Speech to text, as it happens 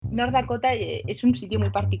North Dakota es un sitio muy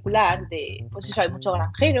particular, pues eso, hay mucho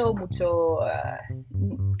granjero,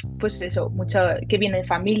 pues eso, mucho que viene de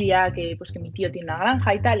familia, pues que mi tío tiene una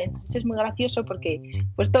granja y tal, entonces es muy gracioso porque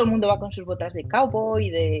pues todo el mundo va con sus botas de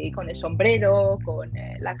cowboy, con el sombrero, con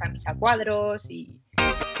la camisa a cuadros y...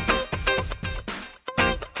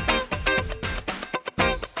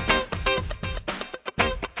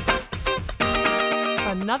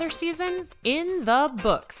 Another season in the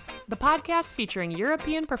books. The podcast featuring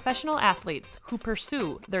European professional athletes who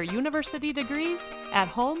pursue their university degrees at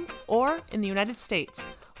home or in the United States.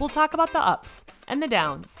 We'll talk about the ups and the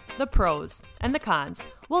downs, the pros and the cons.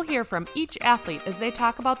 We'll hear from each athlete as they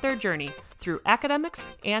talk about their journey through academics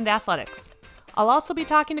and athletics. I'll also be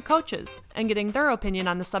talking to coaches and getting their opinion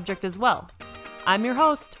on the subject as well. I'm your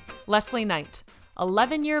host, Leslie Knight,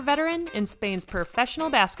 11-year veteran in Spain's professional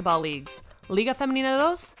basketball leagues, Liga Femenina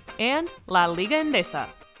 2 and La Liga Endesa.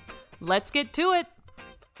 Let's get to it!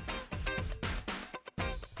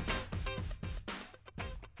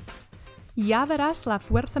 Ya verás la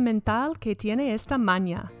fuerza mental que tiene esta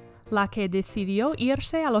maña, la que decidió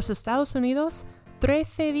irse a los Estados Unidos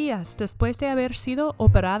 13 días después de haber sido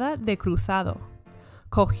operada de cruzado.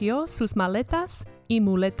 Cogió sus maletas y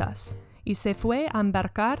muletas y se fue a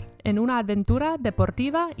embarcar en una aventura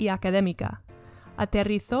deportiva y académica.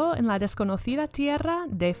 Aterrizó en la desconocida tierra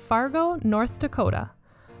de Fargo, North Dakota.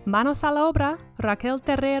 Manos a la obra, Raquel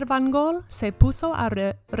Terrer Van Gol se puso a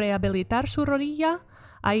rehabilitar su rodilla,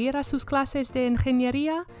 a ir a sus clases de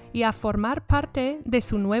ingeniería y a formar parte de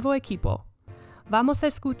su nuevo equipo. Vamos a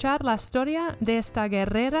escuchar la historia de esta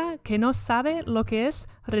guerrera que no sabe lo que es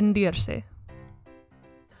rendirse.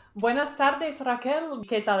 Buenas tardes, Raquel.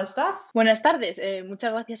 ¿Qué tal estás? Buenas tardes,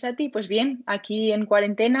 muchas gracias a ti. Pues bien, aquí en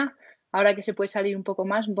cuarentena, ahora que se puede salir un poco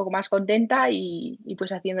más contenta y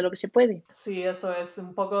pues haciendo lo que se puede. Sí, eso es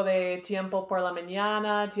un poco de tiempo por la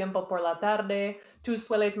mañana, tiempo por la tarde. ¿Tú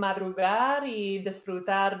sueles madrugar y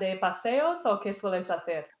disfrutar de paseos o qué sueles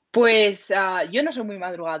hacer? Pues yo no soy muy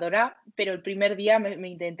madrugadora, pero el primer día me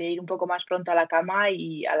intenté ir un poco más pronto a la cama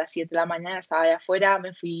y a las 7 de la mañana estaba allá afuera,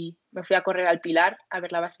 me fui a correr al Pilar, a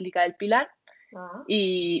ver la Basílica del Pilar, Ajá.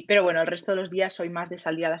 pero bueno, el resto de los días soy más de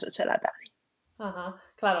salir a las 8 de la tarde. Ajá.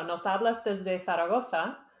 Claro, nos hablas desde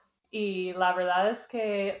Zaragoza y la verdad es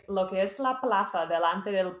que lo que es la plaza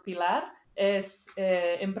delante del Pilar es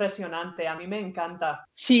impresionante, a mí me encanta.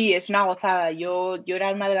 Sí, es una gozada. Yo era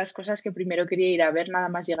una de las cosas que primero quería ir a ver nada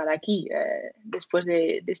más llegar aquí. Después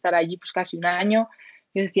de estar allí pues casi un año,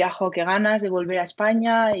 yo decía, jo, qué ganas de volver a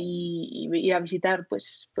España y ir a visitar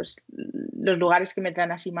pues los lugares que me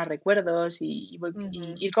traen así más recuerdos y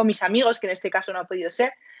ir con mis amigos, que en este caso no ha podido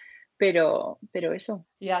ser, pero eso.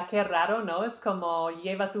 Ya, qué raro, ¿no? Es como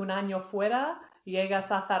llevas un año fuera,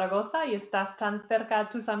 llegas a Zaragoza y estás tan cerca de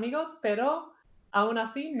tus amigos, pero aún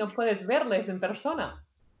así no puedes verles en persona.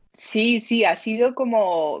 Sí, ha sido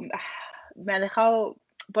como, me ha dejado,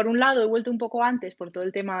 por un lado he vuelto un poco antes por todo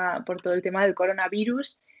el tema del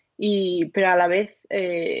coronavirus, pero a la vez,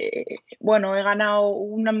 bueno, he ganado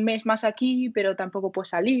un mes más aquí, pero tampoco puedo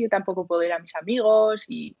salir, tampoco puedo ir a mis amigos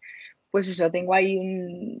y pues eso, tengo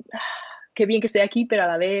ahí qué bien que estoy aquí, pero a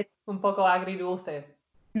la vez, Un poco agridulce.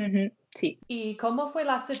 sí. ¿Y cómo fue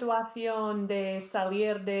la situación de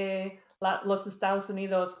salir de los Estados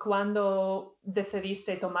Unidos cuando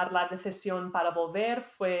decidiste tomar la decisión para volver?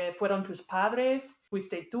 ¿Fueron tus padres?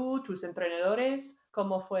 ¿Fuiste tú, tus entrenadores?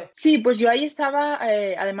 ¿Cómo fue? Sí, pues yo ahí estaba,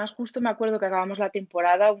 además justo me acuerdo que acabamos la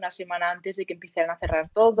temporada una semana antes de que empezaran a cerrar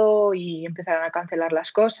todo y empezaran a cancelar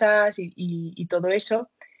las cosas y todo eso.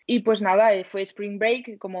 Y pues nada, fue Spring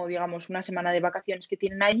Break, como digamos una semana de vacaciones que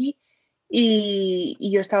tienen allí y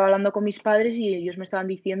yo estaba hablando con mis padres y ellos me estaban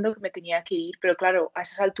diciendo que me tenía que ir, pero claro, a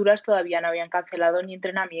esas alturas todavía no habían cancelado ni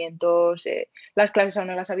entrenamientos, las clases aún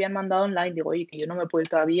no las habían mandado online, digo, oye, que yo no me puedo ir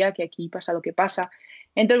todavía, que aquí pasa lo que pasa.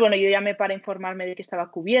 Entonces, bueno, yo llamé para informarme de que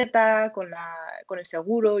estaba cubierta con el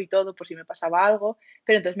seguro y todo, por si me pasaba algo,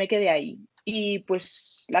 pero entonces me quedé ahí. Y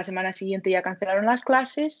pues la semana siguiente ya cancelaron las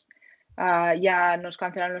clases, ya nos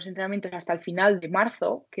cancelaron los entrenamientos hasta el final de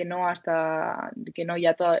marzo, que no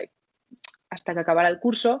ya hasta que acabara el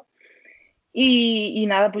curso. Y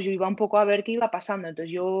nada, pues yo iba un poco a ver qué iba pasando.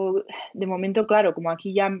 Entonces yo, de momento, claro, como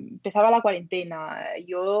aquí ya empezaba la cuarentena,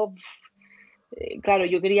 claro,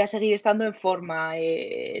 yo quería seguir estando en forma,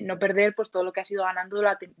 no perder pues todo lo que ha sido ganando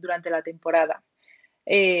durante la temporada.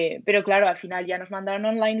 Pero claro, al final ya nos mandaron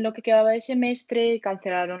online lo que quedaba de semestre,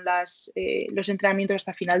 cancelaron los entrenamientos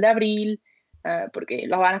hasta final de abril, porque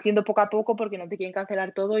lo van haciendo poco a poco porque no te quieren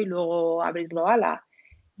cancelar todo y luego abrirlo ala.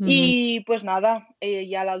 Y pues nada,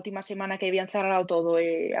 ya la última semana que habían cerrado todo,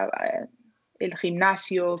 el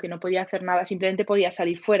gimnasio, que no podía hacer nada, simplemente podía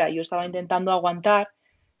salir fuera. Yo estaba intentando aguantar,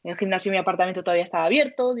 el gimnasio de mi apartamento todavía estaba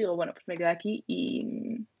abierto, digo, bueno, pues me quedo aquí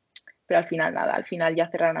pero al final nada, al final ya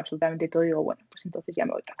cerraron absolutamente todo, digo, bueno, pues entonces ya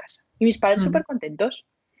me voy a casa. Y mis padres Ujú. súper contentos.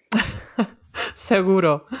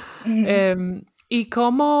 Seguro. ¿Y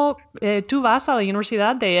cómo tú vas a la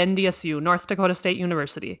Universidad de NDSU, North Dakota State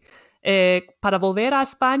University? Para volver a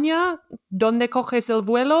España, ¿dónde coges el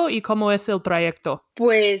vuelo y cómo es el trayecto?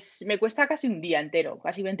 Pues me cuesta casi un día entero,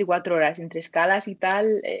 casi 24 horas entre escalas y tal.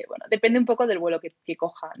 Bueno, depende un poco del vuelo que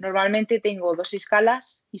coja. Normalmente tengo 2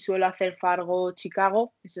 escalas y suelo hacer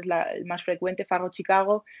Fargo-Chicago, ese es el más frecuente,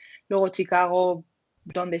 Fargo-Chicago, luego Chicago,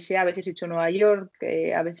 donde sea, a veces he hecho Nueva York,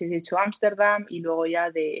 a veces he hecho Ámsterdam y luego ya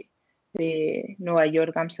de Nueva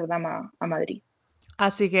York, Ámsterdam a Madrid.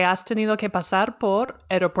 Así que has tenido que pasar por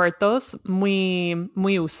aeropuertos muy,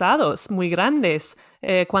 muy usados, muy grandes.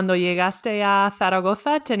 Cuando llegaste a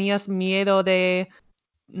Zaragoza, ¿tenías miedo de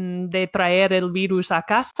traer el virus a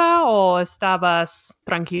casa o estabas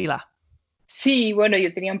tranquila? Sí, bueno,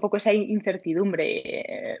 yo tenía un poco esa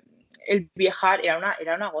incertidumbre. El viajar era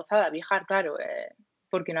una gozada, viajar, claro,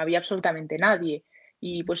 porque no había absolutamente nadie.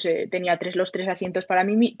 Y pues tenía los 3 asientos para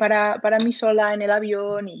mí sola en el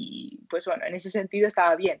avión y pues bueno, en ese sentido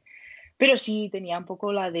estaba bien. Pero sí tenía un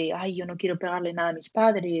poco la de, ay, yo no quiero pegarle nada a mis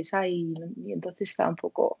padres, ay, y entonces estaba un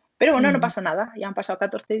poco... Pero bueno, no Ujú. pasó nada, ya han pasado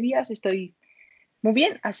 14 días, estoy muy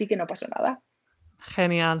bien, así que no pasó nada.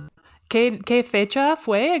 Genial. ¿Qué fecha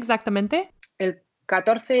fue exactamente? El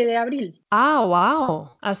 14 de abril, Ah,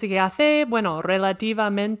 wow. Así que hace, bueno,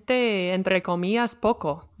 relativamente, entre comillas,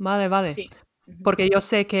 poco. Vale, vale. sí. Ujú. Porque yo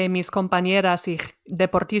sé que mis compañeras y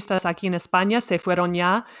deportistas aquí en España se fueron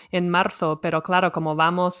ya en marzo, pero claro, como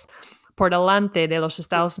vamos por delante de los Sí.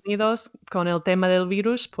 Estados Unidos con el tema del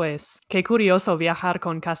virus, pues qué curioso viajar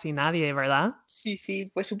con casi nadie, ¿verdad? Sí,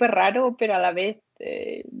 sí, pues súper raro, pero a la vez,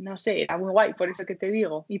 no sé, era muy guay, por eso que te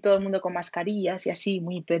digo. Y todo el mundo con mascarillas y así,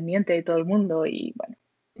 muy pendiente de todo el mundo y bueno.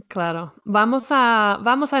 Claro. Vamos a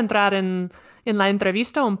entrar en la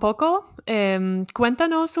entrevista un poco.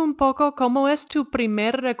 Cuéntanos un poco cómo es tu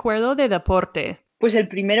primer recuerdo de deporte. Pues el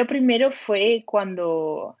primero fue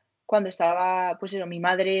cuando estaba, pues eso, mi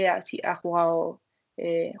madre ha jugado,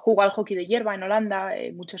 jugó al hockey de hierba en Holanda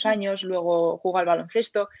muchos años, luego jugó al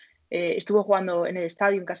baloncesto, estuvo jugando en el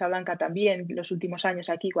estadio en Casablanca también los últimos años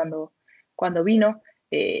aquí cuando vino.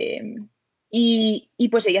 eh, y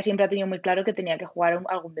pues ella siempre ha tenido muy claro que tenía que jugar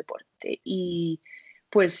algún deporte. Y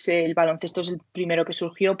pues el baloncesto es el primero que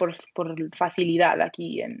surgió por facilidad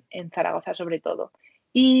aquí en Zaragoza sobre todo.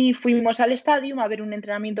 Y fuimos al estadio a ver un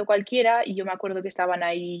entrenamiento cualquiera y yo me acuerdo que estaban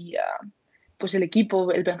ahí pues el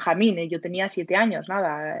equipo, el Benjamín, yo tenía 7 años,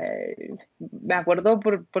 nada, me acuerdo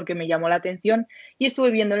porque me llamó la atención y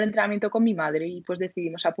estuve viendo el entrenamiento con mi madre y pues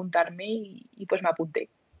decidimos apuntarme y pues me apunté.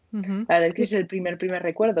 Ujú. La verdad es que es el primer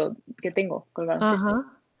recuerdo que tengo con el baloncesto.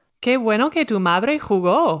 Ajá. Qué bueno que tu madre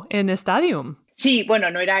jugó en Stadium. Sí,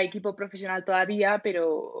 bueno, no era equipo profesional todavía,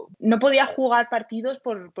 pero no podía jugar partidos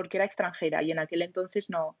porque era extranjera y en aquel entonces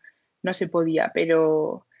no se podía,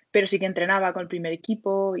 pero sí que entrenaba con el primer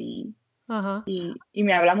equipo Ajá. y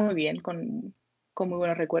me habla muy bien, con muy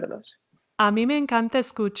buenos recuerdos. A mí me encanta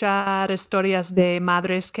escuchar historias de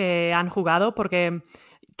madres que han jugado porque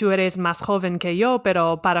tú eres más joven que yo,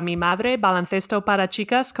 pero para mi madre, baloncesto para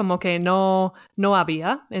chicas como que no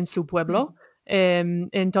había en su pueblo.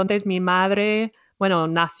 Entonces mi madre, bueno,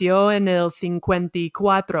 nació en el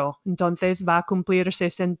 54, entonces va a cumplir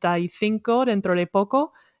 65 dentro de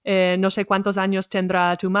poco. No sé cuántos años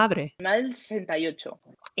tendrá tu madre. Más del 68.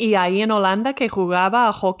 Y ahí en Holanda que jugaba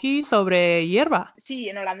a hockey sobre hierba. Sí,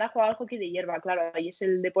 en Holanda jugaba al hockey de hierba, claro, ahí es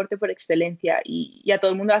el deporte por excelencia y a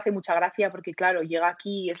todo el mundo le hace mucha gracia porque, claro, llega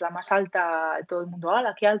aquí, es la más alta, todo el mundo,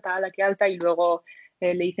 ¡ala, qué alta! Y luego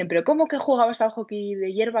le dicen, ¿pero cómo que jugabas al hockey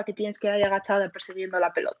de hierba que tienes que ir ahí agachada persiguiendo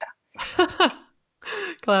la pelota?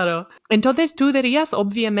 Claro. Entonces tú dirías,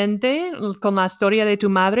 obviamente, con la historia de tu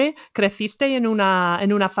madre, creciste en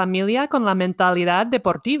una familia con la mentalidad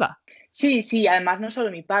deportiva. Sí, sí, además no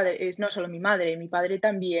solo mi padre, no solo mi padre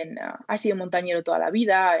también ha sido montañero toda la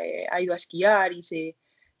vida, ha ido a esquiar y se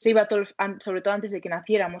iba sobre todo antes de que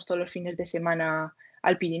naciéramos, todos los fines de semana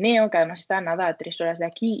al Pirineo, que además está nada, a 3 horas de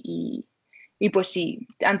aquí y pues sí,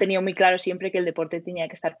 han tenido muy claro siempre que el deporte tenía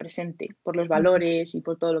que estar presente por los Ujú, valores y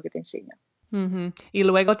por todo lo que te enseña. ujú. Y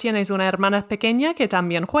luego tienes una hermana pequeña que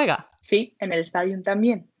también juega. Sí, en el estadio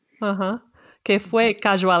también. Ajá. Que fue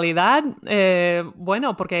casualidad,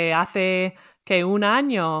 bueno, porque hace que un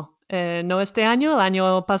año, no este año, el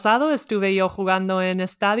año pasado estuve yo jugando en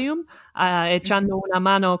Stadium, Ujú, echando una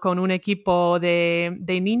mano con un equipo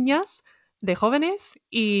de niñas. de jóvenes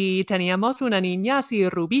y teníamos una niña así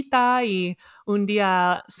rubita y un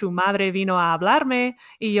día su madre vino a hablarme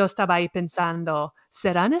y yo estaba ahí pensando,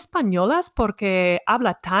 ¿serán españolas porque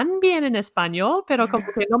habla tan bien en español, pero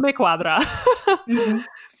como que no me cuadra? Ujú.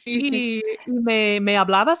 Sí, sí. Y me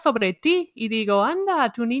hablaba sobre ti y digo,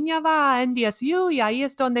 anda, tu niña va a NDSU y ahí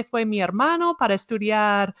es donde fue mi hermano para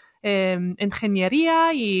estudiar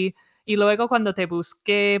ingeniería y luego cuando te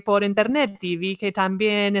busqué por internet y vi que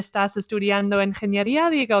también estás estudiando ingeniería,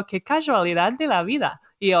 digo, qué casualidad de la vida.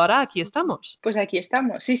 Y ahora aquí estamos. Pues aquí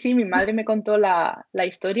estamos. Sí, sí, mi madre me contó la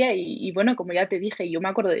historia y bueno, como ya te dije, yo me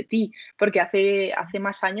acuerdo de ti, porque hace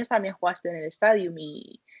más años también jugaste en el Stadium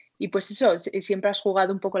y pues eso, siempre has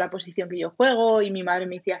jugado un poco la posición que yo juego y mi madre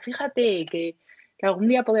me decía, fíjate que algún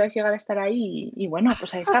día podrás llegar a estar ahí y bueno,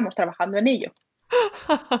 pues ahí estamos trabajando en ello.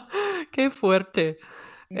 Qué fuerte.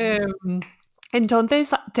 Ujú. Em,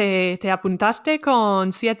 entonces, te apuntaste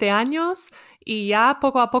con 7 años y ya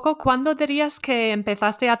poco a poco, ¿cuándo dirías que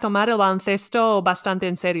empezaste a tomar el baloncesto bastante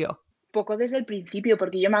en serio? Poco desde el principio,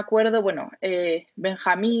 porque yo me acuerdo, bueno,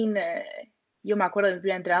 Benjamín, yo me acuerdo de mi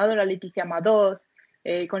primera entrenadora, Leticia Madoz,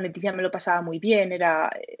 con Leticia me lo pasaba muy bien,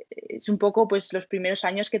 es un poco pues los primeros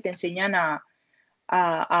años que te enseñan a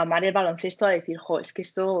amar el baloncesto, a decir, jo, es que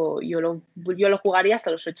esto yo lo jugaría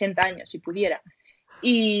hasta los 80 años si pudiera.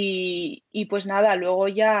 Y pues nada, luego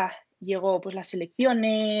ya llegó pues las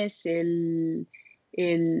selecciones,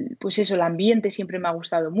 pues eso, el ambiente siempre me ha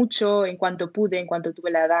gustado mucho. En cuanto pude, en cuanto tuve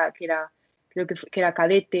la edad, creo que era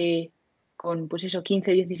cadete, con pues eso,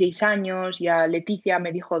 15 16 años, ya Leticia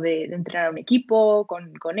me dijo de entrenar a un equipo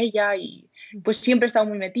con ella y pues siempre he estado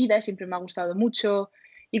muy metida, siempre me ha gustado mucho.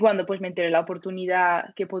 Y cuando pues me enteré la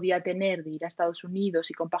oportunidad que podía tener de ir a Estados Unidos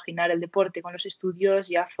y compaginar el deporte con los estudios,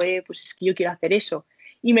 ya fue, pues es que yo quiero hacer eso.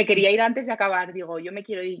 Y me quería ir antes de acabar, digo, yo me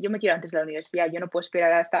quiero antes de la universidad, yo no puedo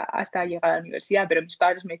esperar hasta llegar a la universidad, pero mis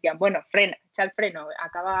padres me decían, bueno, frena, echa el freno,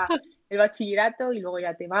 acaba el bachillerato y luego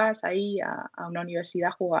ya te vas ahí a una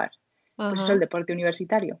universidad a jugar, pues eso, el Ajá. deporte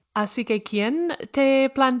universitario. Así que, ¿quién te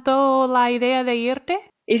plantó la idea de irte?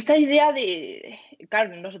 Esta idea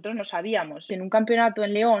claro, nosotros no sabíamos. En un campeonato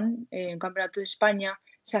en León, un campeonato de España,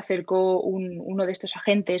 se acercó uno de estos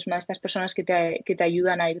agentes, una de estas personas que te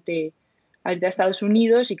ayudan a irte a Estados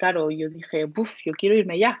Unidos y claro, yo dije, buf, yo quiero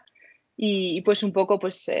irme ya. Y pues un poco,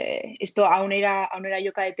 pues esto aún era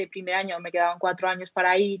yo cadete primer año, me quedaban 4 años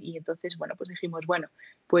para ir y entonces, bueno, pues dijimos, bueno,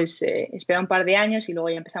 pues espera un par de años y luego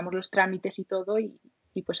ya empezamos los trámites y todo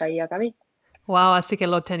y pues ahí acabé. Wow, así que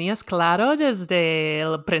lo tenías claro desde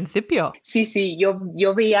el principio. Sí, sí,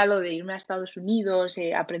 yo veía lo de irme a Estados Unidos,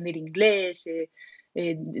 aprender inglés,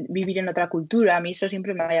 vivir en otra cultura. A mí eso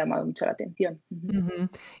siempre me ha llamado mucho la atención. Ujú. Ujú.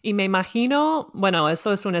 Y me imagino, bueno,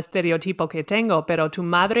 eso es un estereotipo que tengo, pero tu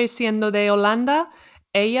madre siendo de Holanda,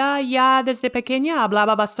 ¿ella ya desde pequeña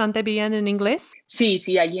hablaba bastante bien en inglés? Sí,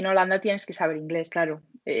 sí, allí en Holanda tienes que saber inglés, claro.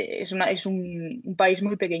 Es un país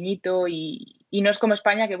muy pequeñito y no es como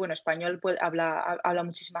España, que bueno, español habla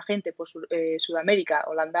muchísima gente por Sudamérica.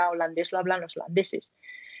 Holandés lo hablan los holandeses.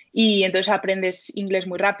 Y entonces aprendes inglés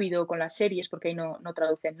muy rápido con las series porque ahí no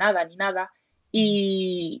traducen nada ni nada.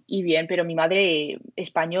 Y bien, pero mi madre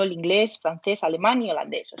español, inglés, francés, alemán y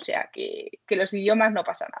holandés, o sea que los idiomas no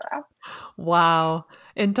pasa nada. Wow.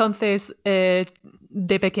 Entonces,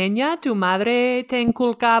 de pequeña, ¿tu madre te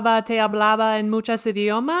inculcaba, te hablaba en muchos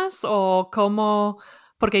idiomas o cómo?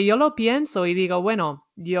 Porque yo lo pienso y digo, bueno,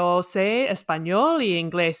 yo sé español y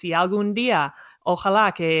inglés y algún día,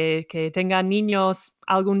 ojalá que tenga niños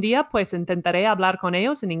algún día, pues intentaré hablar con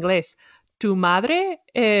ellos en inglés. ¿Tu madre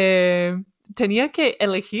tenía que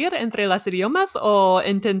elegir entre los idiomas o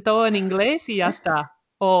intentó en inglés y ya está?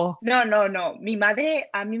 O, No, no, no. Mi madre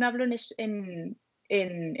a mí me habló en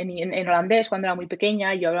holandés cuando era muy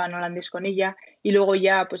pequeña, yo hablaba en holandés con ella y luego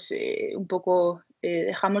ya pues un poco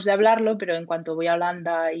dejamos de hablarlo, pero en cuanto voy a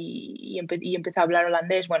Holanda y empecé a hablar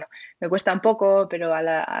holandés, bueno, me cuesta un poco, pero a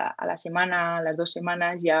la semana, a las 2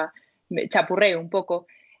 semanas ya me chapurreo un poco.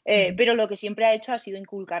 Pero lo que siempre ha hecho ha sido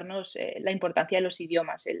inculcarnos la importancia de los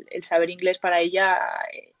idiomas. El saber inglés para ella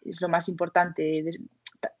es lo más importante.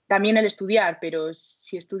 También el estudiar, pero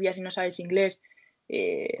si estudias y no sabes inglés,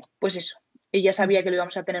 pues eso, ella sabía que lo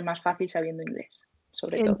íbamos a tener más fácil sabiendo inglés,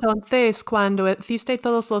 sobre todo. entonces, cuando hiciste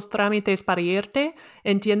todos los trámites para irte,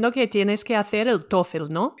 entiendo que tienes que hacer el TOEFL,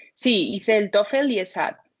 ¿no? Sí, hice el TOEFL y el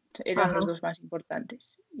SAT. Eran los Ajá. dos más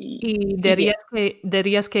importantes. ¿Y Y bien.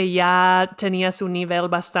 dirías que ya tenías un nivel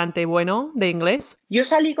bastante bueno de inglés? Yo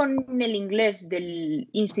salí con el inglés del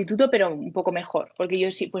instituto, pero un poco mejor, porque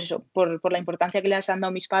yo sí, pues eso, por la importancia que les han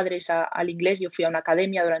dado mis padres al inglés, yo fui a una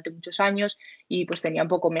academia durante muchos años y pues tenía un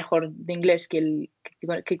poco mejor de inglés que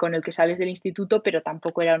con el que sales del instituto, pero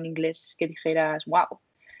tampoco era un inglés que dijeras, wow.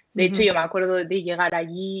 De hecho, Ujú. yo me acuerdo de llegar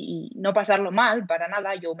allí y no pasarlo mal, para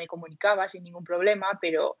nada, yo me comunicaba sin ningún problema,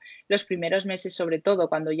 pero los primeros meses, sobre todo,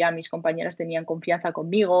 cuando ya mis compañeras tenían confianza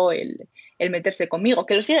conmigo, el meterse conmigo,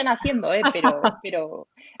 que lo siguen haciendo, pero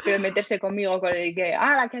el meterse conmigo con el que,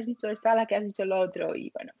 la que has dicho esto, la que has dicho lo otro,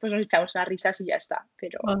 y bueno, pues nos echamos unas risas y ya está,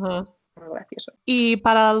 pero Ajá. muy gracioso. Y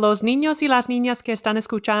para los niños y las niñas que están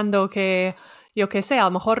escuchando, que yo qué sé, a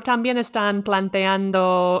lo mejor también están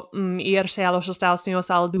planteando irse a los Estados Unidos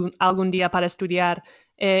algún día para estudiar.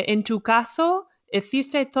 En tu caso,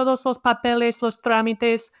 ¿hiciste todos los papeles, los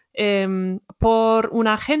trámites por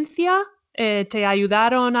una agencia? ¿Te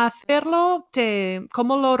ayudaron a hacerlo?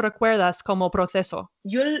 ¿Cómo lo recuerdas como proceso?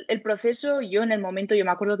 Yo el proceso, yo en el momento, yo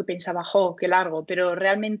me acuerdo que pensaba, jo, qué largo, pero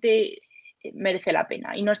realmente merece la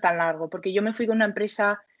pena y no es tan largo, porque yo me fui con una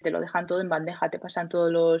empresa, te lo dejan todo en bandeja, te pasan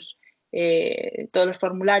todos los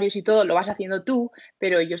formularios y todo, lo vas haciendo tú,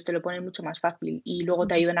 pero ellos te lo ponen mucho más fácil y luego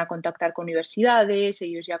te Ujú. ayudan a contactar con universidades,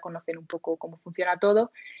 ellos ya conocen un poco cómo funciona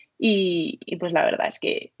todo y pues la verdad es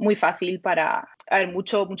que muy fácil a ver,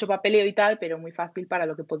 mucho papeleo y tal, pero muy fácil para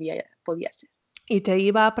lo que podía ser. Y te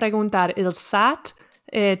iba a preguntar, ¿el SAT,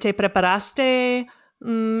 te preparaste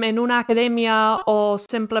en una academia o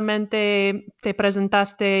simplemente te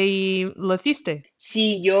presentaste y lo hiciste?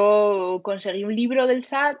 Sí, yo conseguí un libro del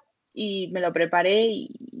SAT y me lo preparé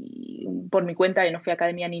por mi cuenta, y no fui a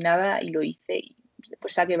academia ni nada, y lo hice y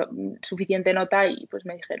pues saqué suficiente nota y pues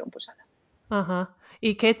me dijeron, pues hala. Ajá.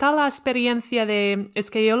 ¿Y qué tal la experiencia es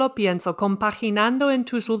que yo lo pienso, compaginando en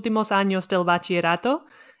tus últimos años del bachillerato,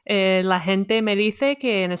 la gente me dice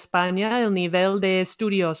que en España el nivel de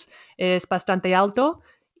estudios es bastante alto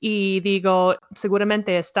y digo,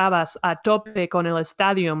 seguramente estabas a tope con el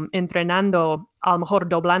estadio, entrenando, a lo mejor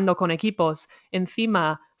doblando con equipos,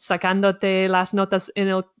 encima sacándote las notas en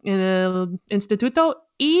el instituto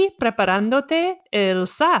y preparándote el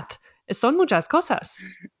SAT. Son muchas cosas.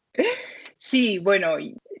 Sí, bueno,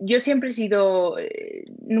 yo siempre he sido,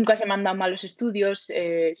 nunca se me han dado mal los estudios,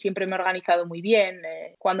 siempre me he organizado muy bien,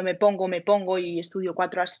 cuando me pongo y estudio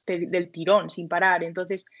 4 horas del tirón sin parar.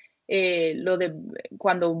 Entonces,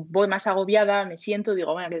 cuando voy más agobiada, me siento,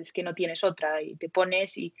 digo, bueno, es que no tienes otra y te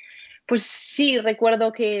pones y pues sí,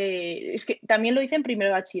 recuerdo que es que también lo hice en primer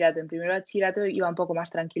bachillerato iba un poco más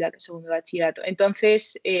tranquila que en segundo bachillerato.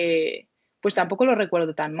 Entonces, pues tampoco lo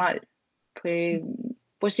recuerdo tan mal. Fue,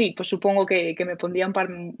 pues sí, pues supongo que me pondría un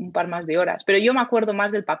par más de horas, pero yo me acuerdo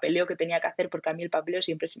más del papeleo que tenía que hacer porque a mí el papeleo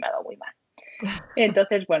siempre se me ha dado muy mal.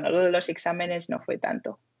 Entonces, bueno, lo de los exámenes no fue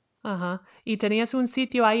tanto. Ajá. ¿Y tenías un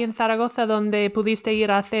sitio ahí en Zaragoza donde pudiste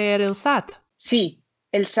ir a hacer el SAT? Sí,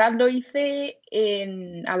 el SAT lo hice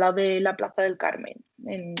al lado de la Plaza del Carmen,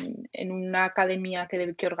 en una academia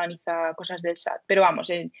que organiza cosas del SAT. Pero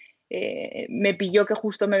vamos, me pilló que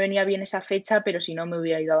justo me venía bien esa fecha, pero si no me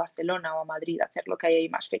hubiera ido a Barcelona o a Madrid a hacer lo que hay ahí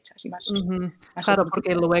más fechas y Ujú. más Claro,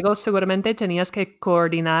 porque oportunidades. luego seguramente tenías que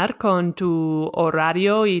coordinar con tu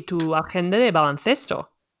horario y tu agenda de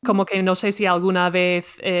baloncesto. Como que no sé si alguna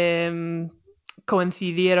vez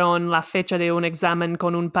coincidieron la fecha de un examen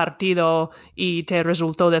con un partido y te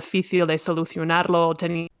resultó difícil de solucionarlo, o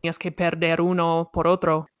tenías que perder uno por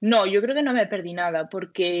otro. No, yo creo que no me perdí nada,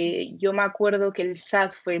 porque yo me acuerdo que el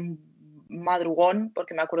SAT fue madrugón,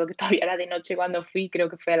 porque me acuerdo que todavía era de noche cuando fui, creo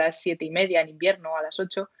que fue a las 7:30 en invierno, a las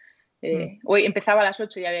 8. Mm. Hoy empezaba a las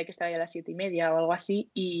 8 y había que estar ahí a las 7:30 o algo así,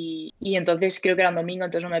 y entonces creo que era un domingo,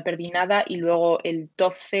 entonces no me perdí nada, y luego el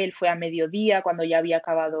TOEFL fue a mediodía, cuando ya había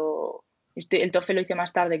acabado, el TOEFL lo hice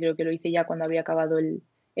más tarde, creo que lo hice ya cuando había acabado el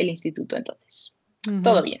instituto, entonces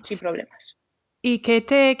todo Ujú. bien, sin problemas. ¿Y qué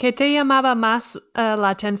te llamaba más la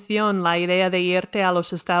atención, la idea de irte a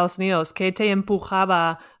los Estados Unidos? ¿Qué te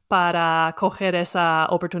empujaba para coger esa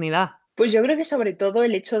oportunidad? Pues yo creo que sobre todo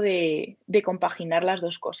el hecho de compaginar las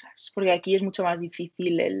 2 cosas, porque aquí es mucho más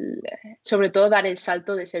difícil sobre todo dar el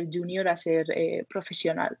salto de ser junior a ser,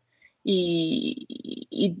 profesional.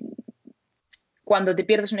 Y cuando te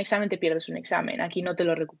pierdes un examen, te pierdes un examen. Aquí no te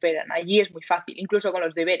lo recuperan. Allí es muy fácil, incluso con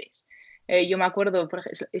los deberes. Yo me acuerdo, por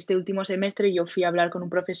ejemplo, este último semestre yo fui a hablar con un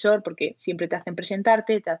profesor porque siempre te hacen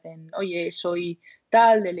presentarte, te hacen, oye, soy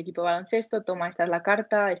tal del equipo de baloncesto, toma, esta es la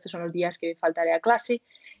carta, estos son los días que faltaré a clase.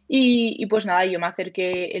 Pues nada, yo me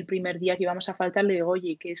acerqué el primer día que íbamos a faltar, le digo,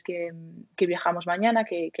 oye, que es que viajamos mañana,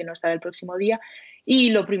 que no estará el próximo día.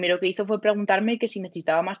 Y lo primero que hizo fue preguntarme que si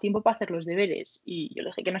necesitaba más tiempo para hacer los deberes. Y yo le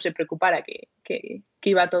dije que no se preocupara, que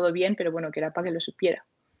iba todo bien, pero bueno, que era para que lo supiera.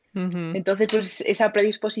 Ujú. Entonces, pues esa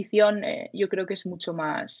predisposición yo creo que es mucho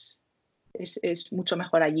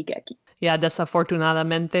mejor allí que aquí. Ya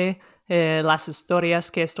desafortunadamente las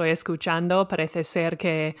historias que estoy escuchando parece ser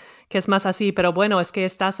que es más así, pero bueno, es que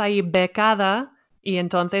estás ahí becada y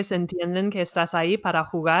entonces entienden que estás ahí para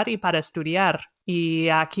jugar y para estudiar. Y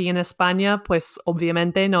aquí en España, pues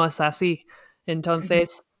obviamente no es así. Ujú.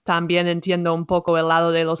 Entonces, también entiendo un poco el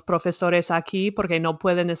lado de los profesores aquí porque no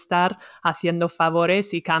pueden estar haciendo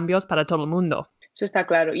favores y cambios para todo el mundo. Eso está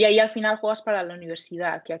claro. Y ahí al final juegas para la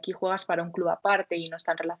universidad, que aquí juegas para un club aparte y no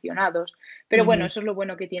están relacionados. Pero bueno, Ujú. eso es lo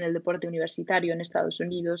bueno que tiene el deporte universitario en Estados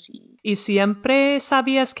Unidos. ¿Y siempre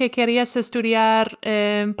sabías que querías estudiar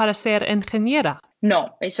para ser ingeniera?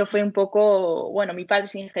 No, eso fue un poco, bueno, mi padre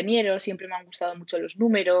es ingeniero, siempre me han gustado mucho los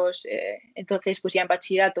números, entonces pues ya en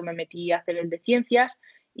bachillerato me metí a hacer el de ciencias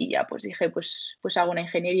y ya pues dije, pues hago una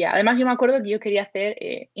ingeniería. Además yo me acuerdo que yo quería hacer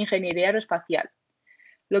ingeniería aeroespacial.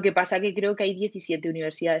 Lo que pasa que creo que hay 17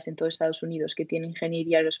 universidades en todo Estados Unidos que tienen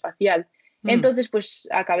ingeniería aeroespacial. Mm. Entonces, pues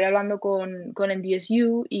acabé hablando con el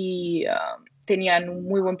DSU y tenían un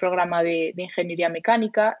muy buen programa de ingeniería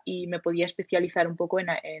mecánica y me podía especializar un poco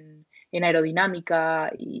en aerodinámica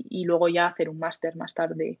y luego ya hacer un máster más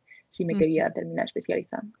tarde si me Ujú, quería terminar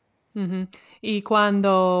especializando. ujú. Y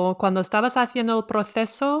cuando estabas haciendo el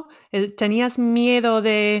proceso, ¿tenías miedo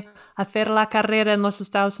de hacer la carrera en los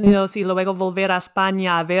Estados Unidos y luego volver a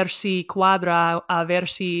España a ver si cuadra, a ver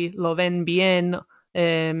si lo ven bien?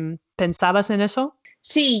 ¿Pensabas en eso?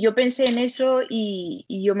 Sí, yo pensé en eso y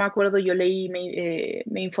yo me acuerdo, yo leí,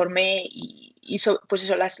 me informé pues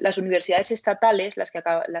eso, las universidades estatales, las que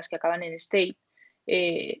acaban en state,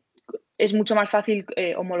 eh, es mucho más fácil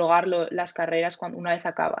homologar las carreras cuando una vez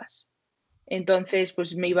acabas. Entonces,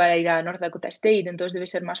 pues me iba a ir a North Dakota State, entonces debe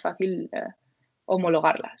ser más fácil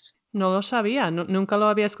homologarlas. No lo sabía, nunca lo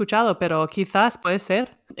había escuchado, pero quizás puede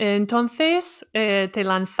ser. Entonces, te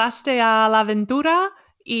lanzaste a la aventura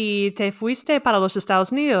y te fuiste para los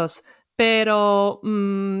Estados Unidos, pero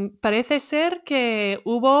parece ser que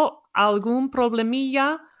hubo algún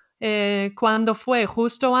problemilla cuando fue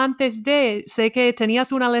justo antes de, sé que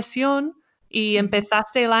tenías una lesión y Ujú.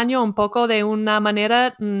 empezaste el año un poco de una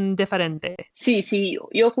manera diferente. Sí, sí,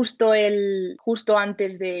 yo justo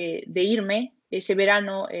antes de irme, ese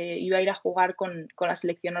verano, iba a ir a jugar con la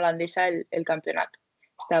selección holandesa el campeonato.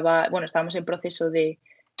 Bueno, estábamos en proceso de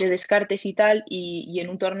descartes y tal, y en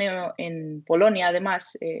un torneo en Polonia,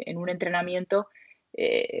 además, en un entrenamiento,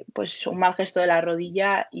 pues un mal gesto de la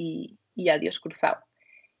rodilla y adiós cruzado.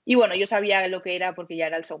 Y bueno, yo sabía lo que era porque ya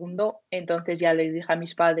era el segundo, entonces ya les dije a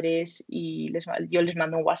mis padres y yo les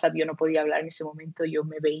mandé un WhatsApp, yo no podía hablar en ese momento, yo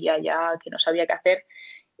me veía ya que no sabía qué hacer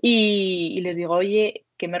y les digo, oye,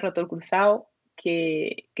 que me he roto el cruzado,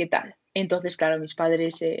 ¿qué tal? Entonces, claro, mis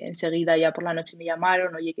padres enseguida ya por la noche me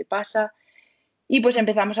llamaron, oye, ¿qué pasa? Y pues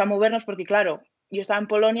empezamos a movernos porque, claro, yo estaba en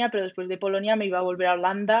Polonia, pero después de Polonia me iba a volver a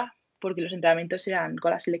Holanda porque los entrenamientos eran con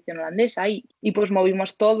la selección holandesa y pues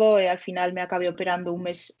movimos todo. Al final me acabé operando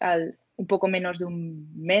un poco menos de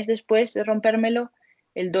un mes después de rompérmelo,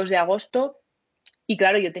 el 2 de agosto. Y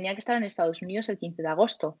claro, yo tenía que estar en Estados Unidos el 15 de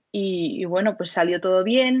agosto. Y bueno, pues salió todo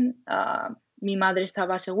bien. Mi madre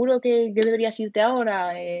estaba seguro que deberías irte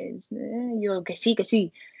ahora. Yo que sí, que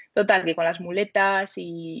sí. Total, que con las muletas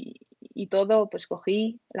y todo, pues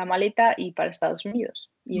cogí la maleta y para Estados Unidos.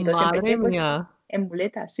 Y entonces Madre empecé pues mía, en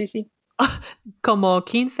muletas, sí, sí. como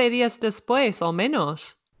 15 días después o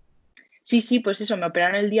menos. Sí, sí, pues eso, me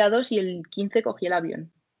operaron el día 2 y el 15 cogí el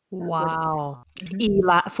avión, me acuerdo. Wow. Ujú. ¿Y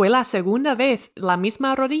fue la segunda vez la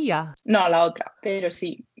misma rodilla? No, la otra, pero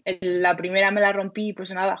sí. La primera me la rompí,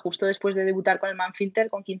 pues nada, justo después de debutar con el Manfilter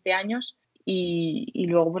con 15 años y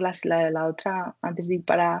luego pues la otra antes de ir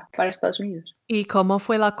para Estados Unidos. ¿Y cómo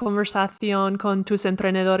fue la conversación con tus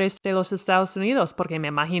entrenadores de los Estados Unidos? Porque me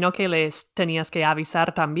imagino que les tenías que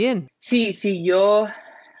avisar también. Sí, sí, yo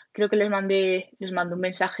creo que les mandé un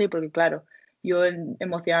mensaje porque claro, yo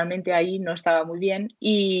emocionalmente ahí no estaba muy bien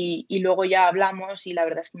y luego ya hablamos y la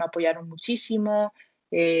verdad es que me apoyaron muchísimo.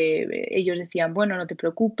 Ellos decían, bueno, no te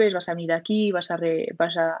preocupes, vas a venir aquí, vas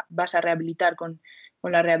a rehabilitar con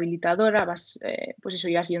la rehabilitadora, pues eso,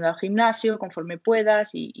 ya yendo al gimnasio conforme puedas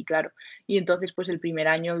y claro, y entonces pues el primer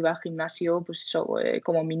año iba al gimnasio pues eso,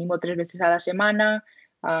 como mínimo 3 veces a la semana,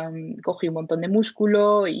 cogí un montón de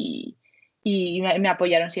músculo y me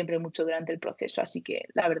apoyaron siempre mucho durante el proceso, así que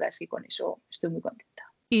la verdad es que con eso estoy muy contenta.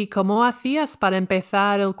 ¿Y cómo hacías para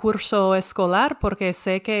empezar el curso escolar? Porque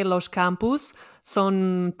sé que los campus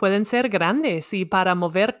pueden ser grandes y para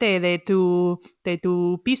moverte de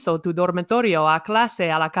tu piso, tu dormitorio, a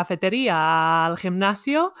clase, a la cafetería, al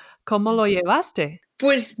gimnasio, ¿cómo lo llevaste?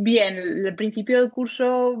 Pues bien, el principio del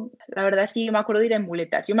curso, la verdad es que yo me acuerdo de ir en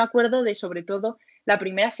muletas. Yo me acuerdo de, sobre todo, la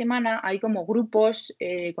primera semana hay como grupos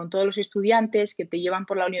con todos los estudiantes que te llevan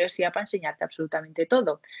por la universidad para enseñarte absolutamente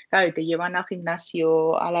todo. Claro, y te llevan al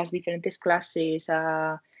gimnasio, a las diferentes clases,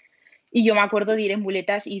 y yo me acuerdo de ir en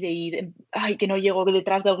muletas y de ir, ay, que no llego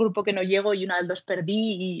detrás del grupo, que no llego y una vez dos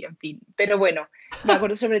perdí y en fin. Pero bueno, me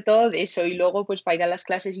acuerdo sobre todo de eso y luego pues para ir a las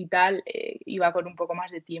clases y tal, iba con un poco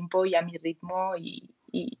más de tiempo y a mi ritmo y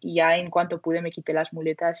ya en cuanto pude me quité las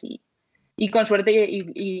muletas y con suerte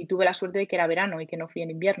y tuve la suerte de que era verano y que no fui en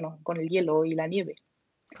invierno con el hielo y la nieve.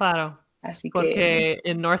 Claro, Así que porque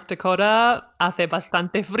en North Dakota hace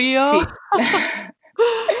bastante frío. sí.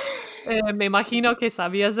 Me imagino que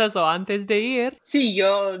sabías eso antes de ir. Sí,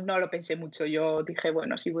 yo no lo pensé mucho. Yo dije,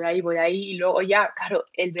 bueno, si voy ahí, voy ahí. Y luego ya, claro,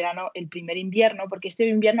 el verano, el primer invierno, porque este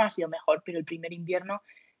invierno ha sido mejor, pero el primer invierno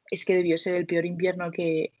es que debió ser el peor invierno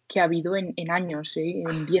que ha habido en años,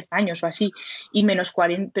 en 10 años o así. Y menos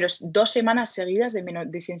 40, pero 2 semanas seguidas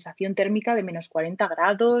de sensación térmica de menos 40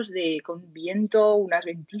 grados, con viento, unas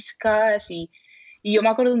ventiscas. Y yo me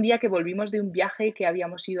acuerdo un día que volvimos de un viaje que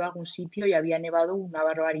habíamos ido a algún sitio y había nevado una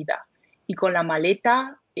barbaridad y con la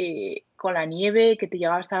maleta, con la nieve que te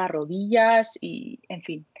llegaba hasta las rodillas y, en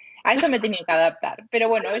fin, a eso me tenía que adaptar. Pero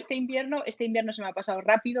bueno, este invierno se me ha pasado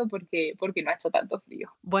rápido porque no ha hecho tanto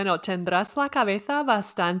frío. Bueno, tendrás la cabeza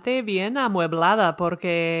bastante bien amueblada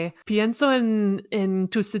porque pienso en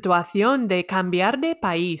tu situación de cambiar de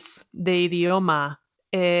país, de idioma,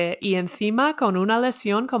 y encima con una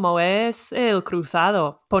lesión como es el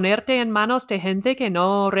cruzado, ponerte en manos de gente que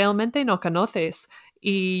realmente no conoces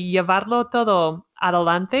y llevarlo todo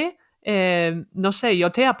adelante, no sé,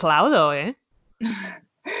 yo te aplaudo, ¿eh?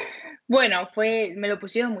 Bueno, me lo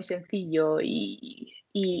pusieron muy sencillo y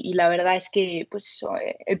la verdad es que, pues eso,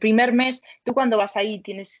 el primer mes, tú cuando vas ahí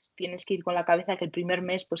tienes que ir con la cabeza que el primer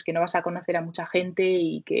mes, pues que no vas a conocer a mucha gente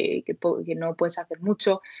y que no puedes hacer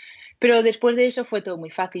mucho. Pero después de eso fue todo muy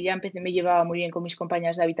fácil. Ya empecé, me llevaba muy bien con mis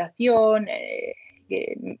compañeras de habitación,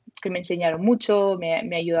 que me enseñaron mucho,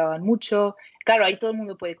 me ayudaban mucho. Claro, ahí todo el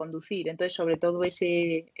mundo puede conducir, entonces sobre todo pues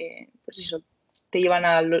eso, te llevan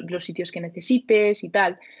a los sitios que necesites y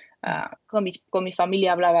tal. Con mi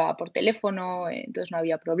familia hablaba por teléfono, entonces no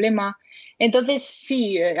había problema. Entonces,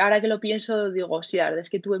 sí, ahora que lo pienso, digo, sí, la verdad es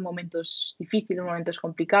que tuve momentos difíciles, momentos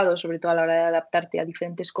complicados, sobre todo a la hora de adaptarte a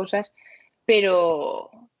diferentes cosas, pero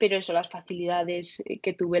eso, las facilidades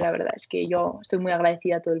que tuve, la verdad es que yo estoy muy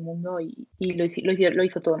agradecida a todo el mundo y lo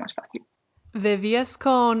hizo todo más fácil. ¿Bebías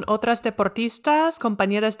con otras deportistas,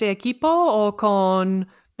 compañeras de equipo o con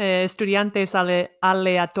estudiantes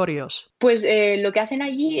aleatorios? Pues lo que hacen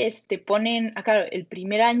allí es te ponen, claro, el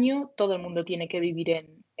primer año todo el mundo tiene que vivir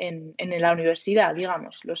en la universidad,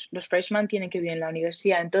 digamos, los freshmen tienen que vivir en la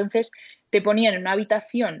universidad, entonces te ponían en una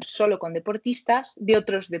habitación solo con deportistas de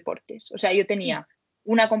otros deportes. O sea, yo tenía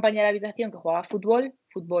una compañera de habitación que jugaba fútbol,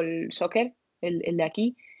 soccer, el de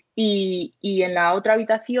aquí, y en la otra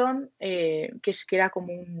habitación, que era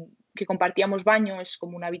que compartíamos baño, es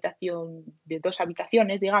como una habitación de 2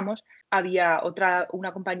 habitaciones, digamos, había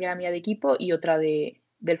una compañera mía de equipo y otra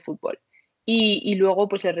del fútbol. Y luego,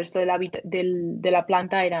 pues el resto de la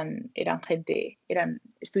planta eran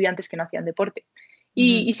estudiantes que no hacían deporte.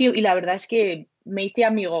 Y sí, y la verdad es que me hice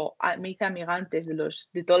amiga antes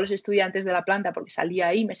de todos los estudiantes de la planta porque salía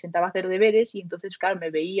ahí, me sentaba a hacer deberes y entonces, claro, me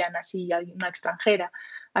veían así, una extranjera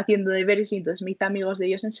haciendo deberes y entonces me hice amigos de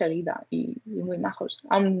ellos enseguida y muy majos.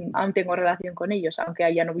 Aún tengo relación con ellos,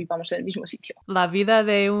 aunque ya no vivamos en el mismo sitio. La vida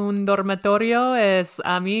de un dormitorio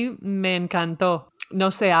a mí me encantó. No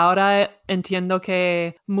sé, ahora entiendo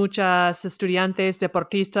que muchas estudiantes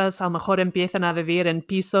deportistas a lo mejor empiezan a vivir en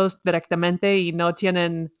pisos directamente y no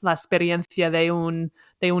tienen la experiencia de un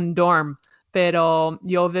dorm. Pero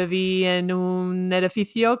yo viví en un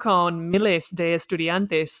edificio con miles de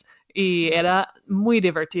estudiantes y era muy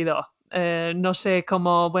divertido. No sé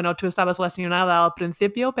cómo, bueno, tú estabas lesionada al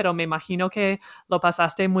principio, pero me imagino que lo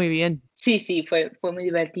pasaste muy bien. Sí, sí, fue muy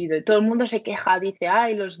divertido. Y todo el mundo se queja, dice,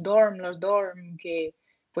 ay, los dorm, que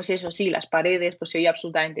pues eso sí, las paredes, pues se oye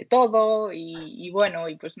absolutamente todo y bueno,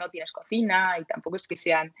 y pues no tienes cocina y tampoco es que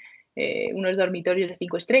sean unos dormitorios de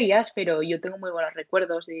 5 estrellas, pero yo tengo muy buenos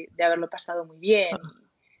recuerdos de haberlo pasado muy bien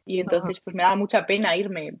y Ajá. entonces pues me daba mucha pena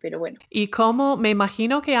irme, pero bueno. Y cómo, me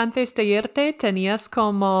imagino que antes de irte tenías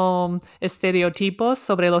como estereotipos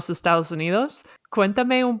sobre los Estados Unidos.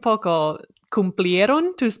 Cuéntame un poco,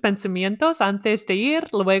 ¿Cumplieron tus pensamientos antes de ir?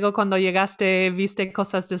 Luego cuando llegaste, ¿viste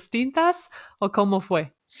cosas distintas? ¿O cómo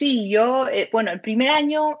fue? Sí, yo, bueno, el primer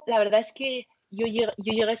año, la verdad es que yo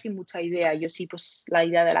llegué sin mucha idea. Yo sí, pues la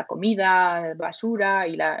idea de la comida, basura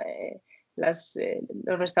y los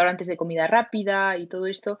restaurantes de comida rápida y todo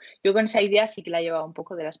esto. Yo con esa idea sí que la llevaba un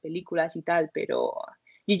poco de las películas y tal, pero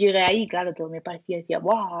yo llegué ahí, claro, todo me parecía, decía,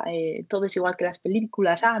 ¡wow! Todo es igual que las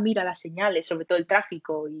películas, mira las señales, sobre todo el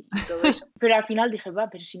tráfico y todo eso. Pero al final dije, va,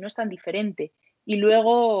 pero si no es tan diferente. Y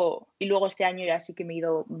luego este año ya sí que me he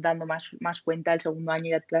ido dando más cuenta, el segundo año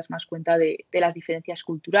ya te das más cuenta de las diferencias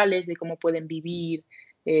culturales, de cómo pueden vivir,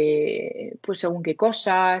 pues según qué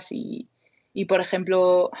cosas. Y, por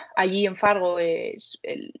ejemplo, allí en Fargo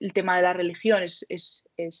el tema de la religión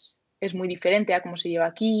es muy diferente a cómo se lleva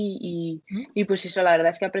aquí. Y pues eso, la verdad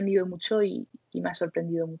es que he aprendido mucho y me ha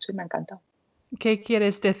sorprendido mucho y me ha encantado. ¿Qué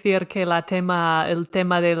quieres decir que el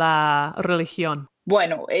tema de la religión?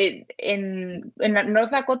 Bueno, en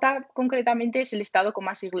North Dakota concretamente es el estado con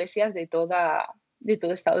más iglesias de todo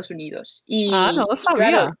Estados Unidos. Ah, no lo Y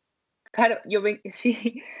claro, sabía. claro,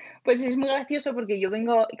 sí, pues es muy gracioso porque yo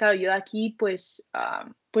vengo, claro, yo de aquí, pues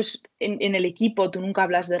en el equipo tú nunca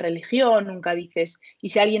hablas de religión, nunca dices, y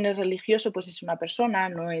si alguien es religioso, pues es una persona,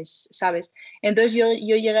 no es, ¿sabes? Entonces yo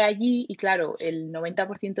llegué allí y claro, el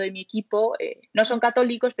 90% de mi equipo no son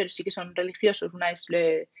católicos, pero sí que son religiosos. Una es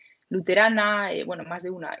luterana, bueno, más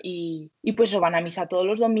de una, y pues van a misa todos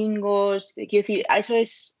los domingos. Quiero decir, eso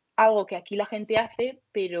es algo que aquí la gente hace,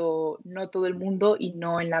 pero no todo el mundo y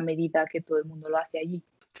no en la medida que todo el mundo lo hace allí.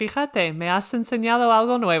 Fíjate, me has enseñado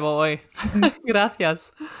algo nuevo hoy. Ujú.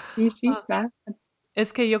 Gracias. Sí, sí, Ah, nada.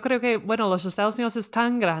 es que yo creo que, bueno, los Estados Unidos es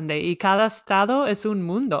tan grande y cada estado es un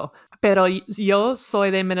mundo. Pero yo soy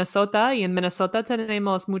de Minnesota y en Minnesota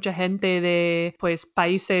tenemos mucha gente de, pues,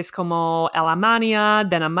 países como Alemania,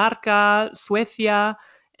 Dinamarca, Suecia,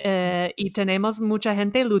 y tenemos mucha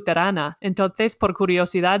gente luterana. Entonces, por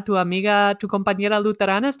curiosidad, tu compañera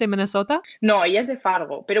luterana es de Minnesota? No, ella es de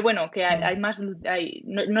Fargo, pero bueno, que hay, Mm, hay más,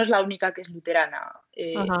 no es la única que es luterana.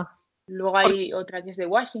 ajá. Luego hay otra que es de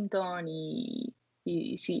Washington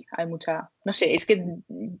y sí, hay mucha, no sé, es que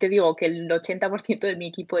te digo que el 80% de mi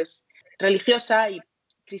equipo es religiosa y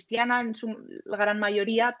cristiana en su la gran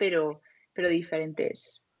mayoría, pero de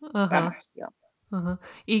diferentes Ajá. ramas, digamos. Ajá.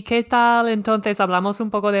 ¿Y qué tal entonces? Hablamos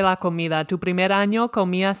un poco de la comida. ¿Tu primer año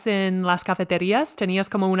comías en las cafeterías? ¿Tenías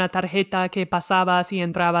como una tarjeta que pasabas y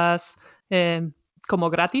entrabas eh, como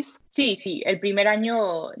gratis? Sí, sí, el primer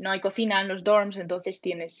año no hay cocina en los dorms, entonces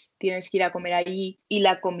tienes que ir a comer ahí. Y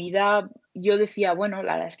la comida, yo decía, bueno,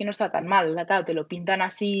 la verdad es que no está tan mal. Claro, te lo pintan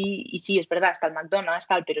así y sí, es verdad, está el McDonald's,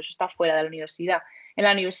 tal, pero eso está fuera de la universidad. En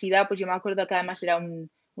la universidad, pues yo me acuerdo que además era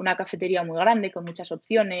una cafetería muy grande con muchas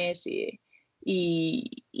opciones y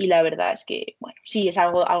la verdad es que, bueno, sí, es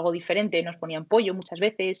algo diferente. Nos ponían pollo muchas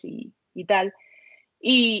veces y tal.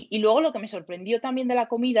 Y luego lo que me sorprendió también de la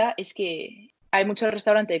comida es que hay muchos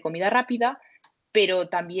restaurantes de comida rápida, pero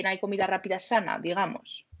también hay comida rápida sana,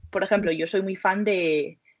 digamos. Por ejemplo, yo soy muy fan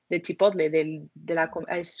de Chipotle,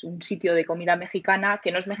 es un sitio de comida mexicana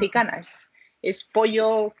que no es mexicana, es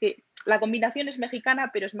pollo que la combinación es mexicana,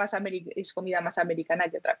 pero es comida más americana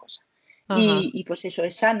que otra cosa. Ajá. Y pues eso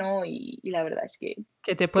es sano y la verdad es que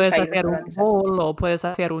Que te pues puedes hay hacer un restaurantes así. bowl o puedes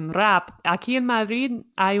hacer un wrap. Aquí en Madrid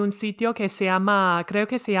hay un sitio que se llama, creo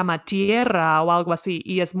que se llama Tierra o algo así,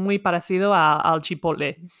 y es muy parecido al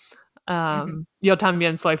Chipotle. Ujú. Yo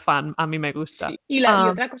también soy fan, a mí me gusta. Sí. Y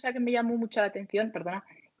otra cosa que me llamó mucho la atención, perdona,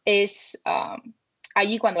 es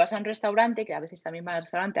allí cuando vas a un restaurante, que a veces también vas al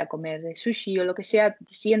restaurante a comer sushi o lo que sea,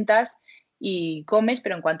 te sientas y comes,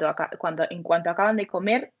 pero en cuanto acaban de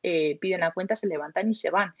comer, piden la cuenta, se levantan y se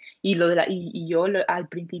van. Y yo al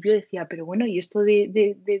principio decía, pero bueno, y esto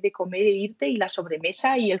de comer e irte y la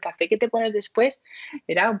sobremesa y el café que te pones después,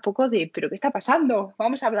 era un poco ¿pero qué está pasando?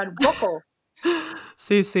 Vamos a hablar un poco.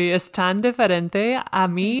 Sí, sí, es tan diferente. A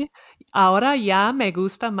mí ahora ya me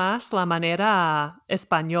gusta más la manera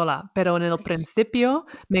española, pero en el principio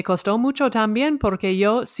me costó mucho también porque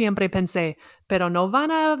yo siempre pensé, pero no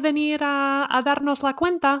van a venir a darnos la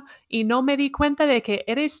cuenta y no me di cuenta de que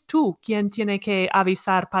eres tú quien tiene que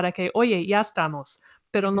avisar para que, oye, ya estamos.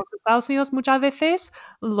 Pero en Ujú. los Estados Unidos muchas veces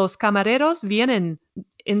los camareros vienen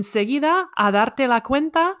enseguida a darte la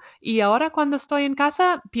cuenta y ahora cuando estoy en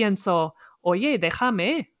casa pienso, oye,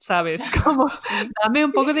 déjame, ¿sabes? Como, Sí, dame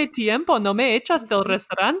un poco de tiempo, no me echas sí, del sí.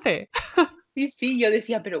 restaurante. Sí, sí, yo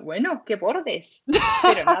decía, pero bueno, qué bordes.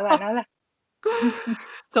 Pero nada, nada.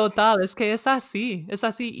 Total, es que es así, es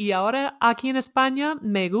así. Y ahora aquí en España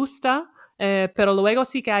me gusta pero luego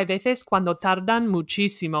sí que hay veces cuando tardan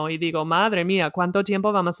muchísimo y digo, madre mía, ¿cuánto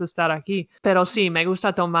tiempo vamos a estar aquí? Pero sí, me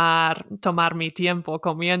gusta tomar mi tiempo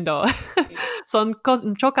comiendo. Sí. Son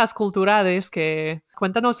chocas culturales que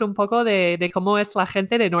cuéntanos un poco de cómo es la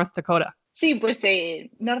gente de North Dakota. Sí, pues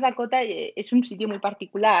North Dakota es un sitio muy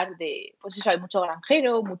particular pues eso, hay mucho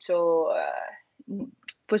granjero,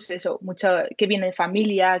 pues eso, mucho que viene de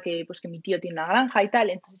familia, pues que mi tío tiene una granja y tal,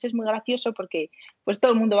 entonces es muy gracioso porque pues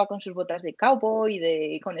todo el mundo va con sus botas de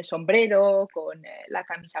cowboy, con el sombrero, con la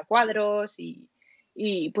camisa a cuadros y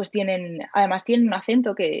pues además tienen un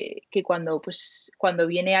acento que cuando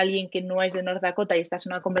viene alguien que no es de North Dakota y estás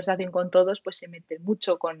en una conversación con todos, pues se mete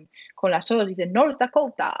mucho con las O's, dicen North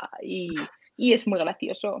Dakota y es muy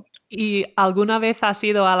gracioso. ¿Y alguna vez has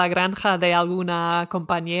ido a la granja de alguna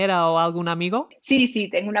compañera o algún amigo? Sí, sí,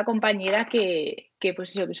 tengo una compañera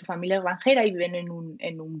pues eso, que su familia es granjera y viven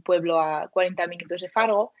en un pueblo a 40 minutos de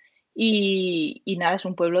Fargo y nada, es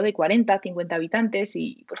un pueblo de 40, 50 habitantes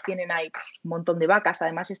y pues tienen ahí pues, un montón de vacas.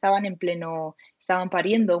 Además estaban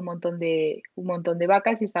pariendo un montón de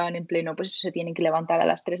vacas y estaban en pleno, pues se tienen que levantar a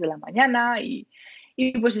las 3 de la mañana y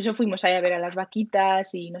pues eso fuimos ahí a ver a las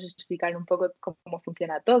vaquitas y nos explicaron un poco cómo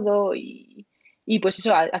funciona todo y pues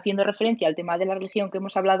eso, haciendo referencia al tema de la religión que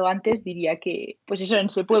hemos hablado antes, diría que, pues eso, en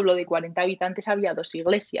ese pueblo de 40 habitantes había 2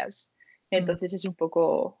 iglesias. Mm, Entonces es un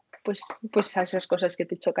poco, pues esas cosas que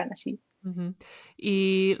te chocan así. ujú.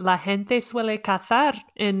 ¿Y la gente suele cazar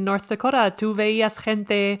en North Dakota? ¿Tú veías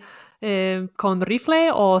gente con rifle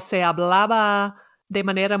o se hablaba de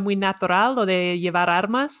manera muy natural o de llevar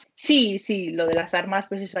armas? Sí, sí, lo de las armas,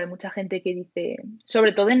 pues eso, hay mucha gente que dice,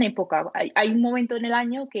 sobre todo en época, hay un momento en el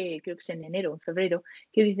año que creo que es en enero, en febrero,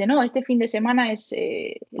 que dice, no, este fin de semana es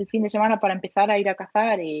el fin de semana para empezar a ir a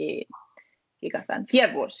cazar que cazan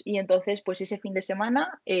ciervos. Y entonces, pues ese fin de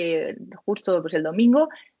semana, justo pues el domingo,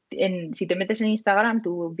 si te metes en Instagram,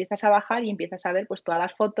 tú empiezas a bajar y empiezas a ver pues todas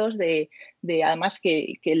las fotos además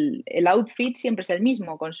que el outfit siempre es el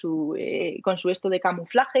mismo, con su esto de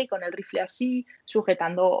camuflaje y con el rifle así,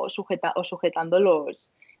 sujetando esto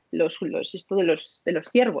de los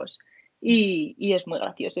ciervos. Y es muy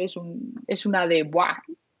gracioso, es una de, ¡buah!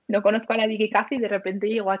 No conozco a nadie que cace y de repente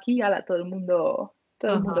llego aquí a todo el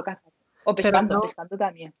Ajá. mundo caza. O Pero pescando, no, pescando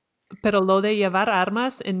también. pero lo de llevar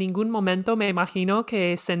armas, en ningún momento me imagino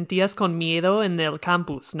que sentías con miedo en el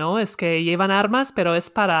campus, ¿no? Es que llevan armas, pero es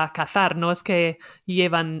para cazar, no es que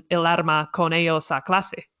llevan el arma con ellos a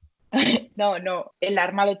clase. No, no, el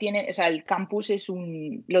arma lo tiene, o sea, el campus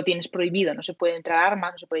lo tienes prohibido, no se puede entrar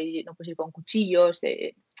armas, no puedes ir con cuchillos,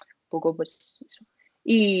 un poco pues eso.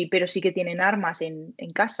 Pero sí que tienen armas en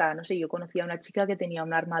casa, no sé, yo conocía a una chica que tenía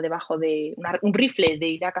un arma un rifle de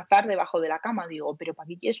ir a cazar debajo de la cama, digo, pero ¿para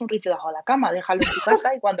qué quieres un rifle debajo de la cama? Déjalo en tu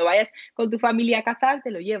casa y cuando vayas con tu familia a cazar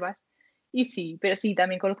te lo llevas. Y sí, pero sí,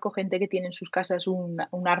 también conozco gente que tiene en sus casas un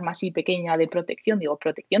arma así pequeña de protección. Digo,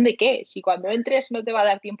 ¿protección de qué? Si cuando entres no te va a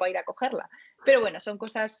dar tiempo a ir a cogerla. Pero bueno, son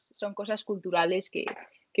cosas culturales que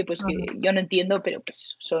yo no entiendo, pero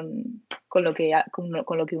pues son con lo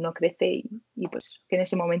que uno crece y pues que en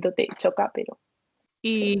ese momento te choca, pero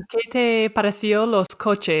 ¿Y qué te pareció los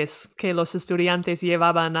coches que los estudiantes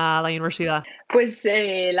llevaban a la universidad? pues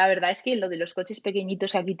la verdad es que lo de los coches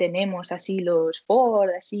pequeñitos que aquí tenemos, así los Ford,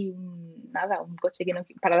 así, nada, un coche que no,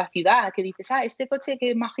 para la ciudad, que dices, este coche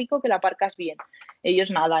que es mágico que lo aparcas bien. Ellos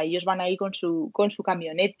nada, ellos van ahí con su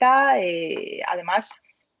camioneta, además,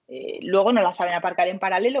 luego no la saben aparcar en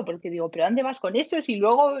paralelo porque digo, ¿pero dónde vas con eso? Si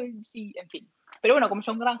luego, sí, en fin. Pero bueno, como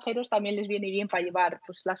son granjeros, también les viene bien para llevar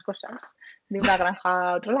pues, las cosas de una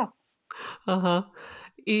granja a otro lado. Ajá.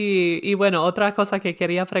 Y bueno, otra cosa que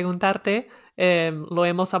quería preguntarte, lo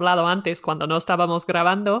hemos hablado antes cuando no estábamos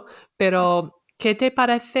grabando, pero ¿qué te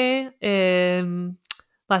parece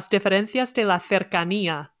las diferencias de la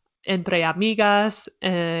cercanía entre amigas,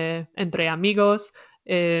 entre amigos?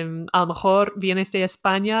 A lo mejor vienes de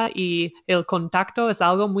España y el contacto es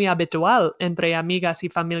algo muy habitual entre amigas y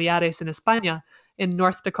familiares en España. En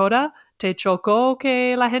North Dakota, ¿te chocó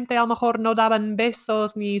que la gente a lo mejor no daban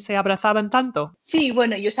besos ni se abrazaban tanto? Sí,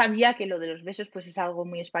 bueno, yo sabía que lo de los besos pues es algo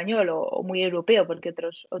muy español o muy europeo, porque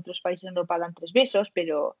otros países en Europa dan 3 besos,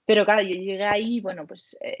 pero claro, yo llegué ahí, bueno,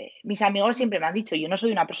 pues mis amigos siempre me han dicho, yo no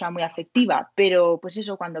soy una persona muy afectiva, pero pues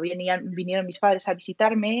eso, cuando vinieron mis padres a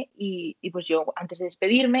visitarme y pues yo antes de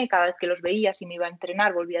despedirme, cada vez que los veía, si me iba a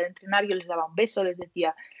entrenar, volvía de entrenar, yo les daba un beso, les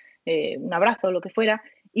decía un abrazo, lo que fuera,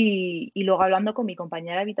 y luego hablando con mi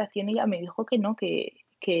compañera de habitación, ella me dijo que no, que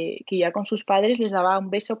ya con sus padres les daba un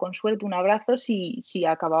beso con suerte, un abrazo, si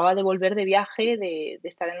acababa de volver de viaje, de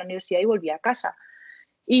estar en la universidad y volvía a casa.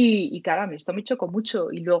 Y claro, a mí esto me chocó mucho.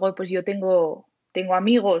 Y luego, pues yo tengo tengo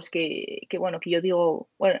amigos bueno, que yo digo,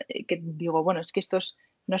 bueno, bueno, es que estos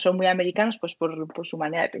no son muy americanos pues por su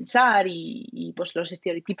manera de pensar pues los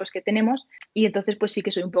estereotipos que tenemos, y entonces pues sí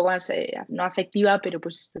que soy un poco más, no afectiva, pero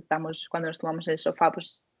pues cuando nos tomamos en el sofá,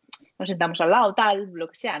 pues nos sentamos al lado, tal, lo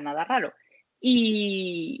que sea, nada raro.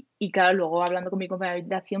 Y claro, luego hablando con mi compañera de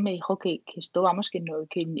habitación me dijo que esto, vamos, que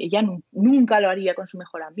ella nunca lo haría con su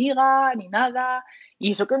mejor amiga, ni nada.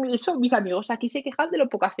 Y eso mis amigos aquí se quejan de lo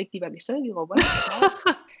poco afectiva que soy. Digo, bueno, pues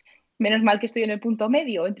nada, menos mal que estoy en el punto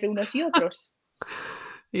medio entre unos y otros.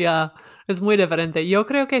 Ya, es muy diferente. Yo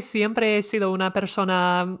creo que siempre he sido una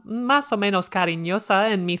persona más o menos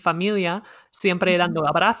cariñosa en mi familia, siempre Ujú. dando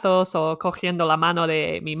abrazos o cogiendo la mano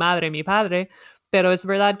de mi madre y mi padre, pero es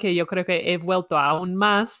verdad que yo creo que he vuelto aún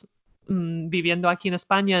más viviendo aquí en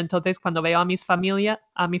España, entonces cuando veo a mi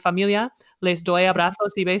familia, les doy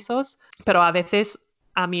abrazos y besos, pero a veces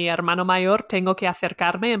a mi hermano mayor tengo que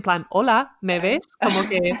acercarme en plan, hola, ¿me ves? Como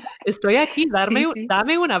que estoy aquí, Sí, sí.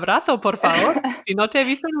 dame un abrazo, por favor. Si no te he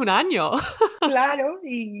visto en un año. Claro,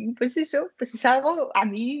 y pues eso, pues es algo, a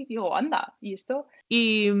mí digo, anda, y esto.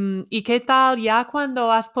 ¿Y qué tal ya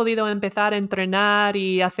cuando has podido empezar a entrenar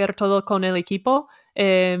y hacer todo con el equipo?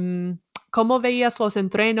 ¿Cómo veías los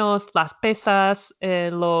entrenos, las pesas,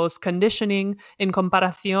 los conditioning en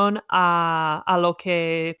comparación a lo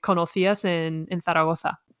que conocías en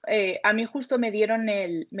Zaragoza? A mí justo me dieron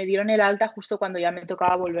el alta justo cuando ya me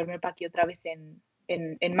tocaba volverme para aquí otra vez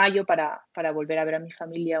en mayo para volver a ver a mi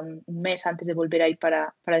familia un mes antes de volver a ir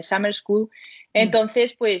para el Summer School. Mm.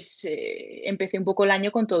 Entonces, pues empecé un poco el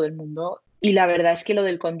año con todo el mundo, y la verdad es que lo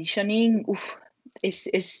del conditioning,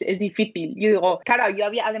 es difícil. Yo digo, claro, yo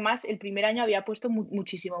además el primer año había puesto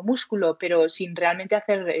muchísimo músculo, pero sin realmente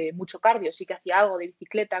hacer mucho cardio. Sí que hacía algo de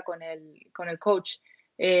bicicleta con el coach,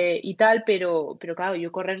 y tal, pero claro, yo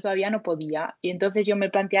correr todavía no podía. Y entonces yo me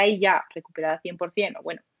planteé ahí ya recuperar al 100%, o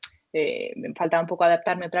bueno, me faltaba un poco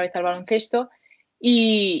adaptarme otra vez al baloncesto,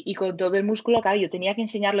 y con todo el músculo, claro, yo tenía que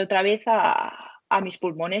enseñarle otra vez a mis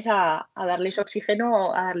pulmones a darle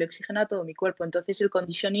oxígeno a todo mi cuerpo. Entonces el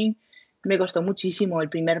conditioning me costó muchísimo. El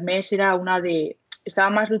primer mes estaba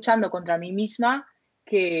más luchando contra mí misma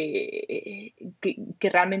que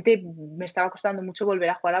realmente me estaba costando mucho volver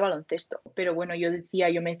a jugar a baloncesto. Pero bueno, yo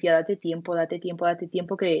me decía, date tiempo, date tiempo, date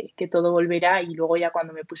tiempo, que todo volverá. Y luego ya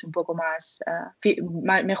cuando me puse un poco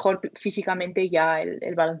mejor físicamente, ya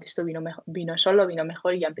el baloncesto vino solo, vino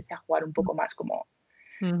mejor, y ya empecé a jugar un poco más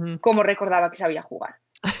Ujú. como recordaba que sabía jugar.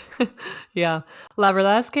 Ya, la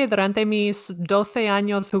verdad es que durante mis 12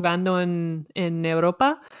 años jugando en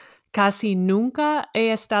Europa, casi nunca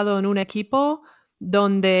he estado en un equipo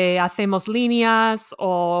donde hacemos líneas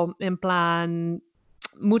o en plan,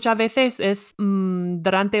 muchas veces es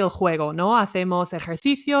durante el juego, ¿no? Hacemos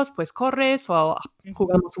ejercicios, pues corres o Ujú.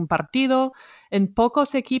 jugamos un partido. En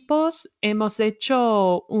pocos equipos hemos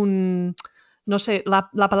hecho no sé,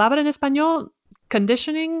 la palabra en español,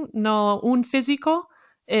 conditioning, no, un físico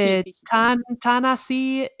Sí, físico. tan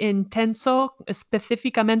así intenso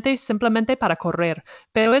específicamente simplemente para correr.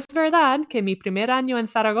 Pero es verdad que mi primer año en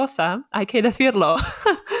Zaragoza, hay que decirlo,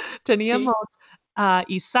 teníamos Sí, a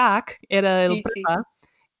Isaac, era el sí, sí. prima,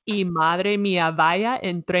 y madre mía, vaya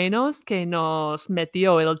entrenos que nos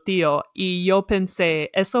metió el tío. Y yo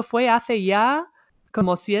pensé, eso fue hace ya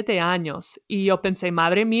como 7 años. Y yo pensé,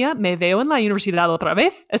 madre mía, me veo en la universidad otra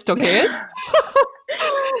vez. ¿Esto qué es?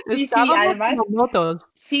 Sí, sí, Estábamos además, como motos.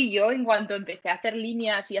 sí, yo en cuanto empecé a hacer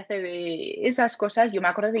líneas y a hacer esas cosas, yo me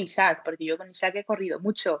acuerdo de Isaac, porque yo con Isaac he corrido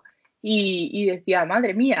mucho, y decía,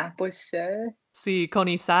 madre mía, pues Sí, con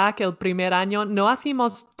Isaac el primer año no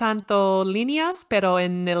hacíamos tanto líneas, pero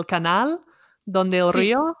en el canal donde el sí,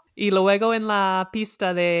 río y luego en la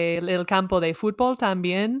pista del campo de fútbol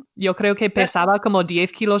también, yo creo que pesaba como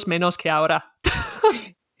 10 kilos menos que ahora.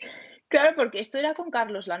 sí. Claro, porque esto era con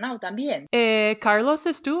Carlos Lanau también. Carlos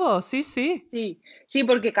estuvo, sí, sí. Sí, sí,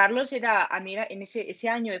 porque Carlos a mí en ese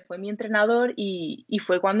año fue mi entrenador, y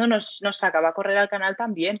fue cuando nos sacaba a correr al canal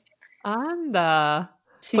también. Anda.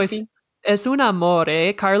 Sí, Pues sí, es un amor,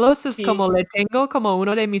 ¿eh? Carlos es sí, como, le tengo como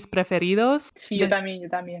uno de mis preferidos. sí, yo también, yo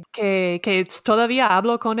también. Que todavía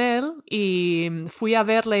hablo con él y fui a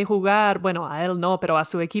verle jugar, bueno, a él no, pero a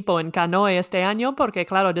su equipo en canoe este año, porque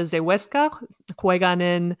claro, desde Huesca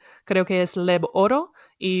juegan creo que es Leb Oro,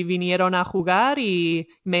 y vinieron a jugar y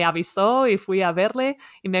me avisó y fui a verle.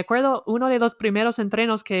 Y me acuerdo uno de los primeros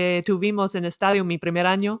entrenos que tuvimos en estadio mi primer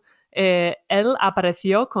año, él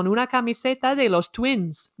apareció con una camiseta de los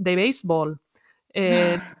Twins de béisbol.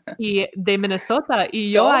 eh, y de Minnesota,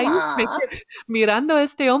 y yo ahí me Toma. quedé mirando a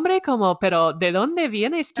este hombre como, pero ¿de dónde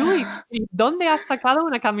vienes tú? ¿Y dónde has sacado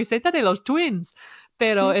una camiseta de los Twins?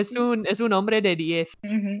 pero Sí, es sí. un hombre de 10.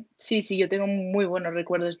 Ujú. Sí, sí, yo tengo muy buenos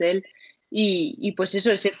recuerdos de él. Y pues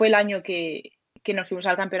eso, ese fue el año que nos fuimos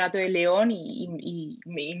al Campeonato de León y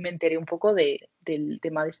me enteré un poco del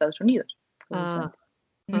tema de Estados Unidos. Fue mucho Ah, antes.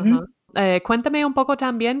 ajá. Ujú. Cuéntame un poco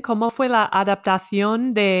también cómo fue la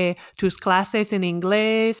adaptación de tus clases en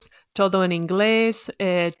inglés, todo en inglés.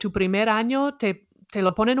 ¿Tu primer año te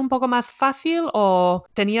lo ponen un poco más fácil o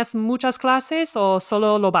tenías muchas clases o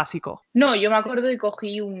solo lo básico? No, yo me acuerdo que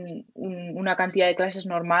cogí una cantidad de clases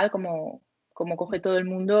normal, como coge todo el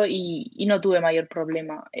mundo, y no tuve mayor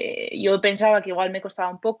problema. Yo pensaba que igual me costaba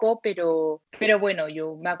un poco, pero bueno,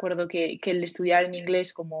 yo me acuerdo que el estudiar en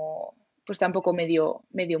inglés como pues tampoco me dio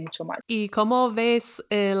mucho mal. ¿Y cómo ves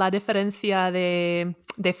la diferencia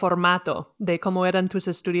de formato de cómo eran tus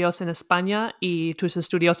estudios en España y tus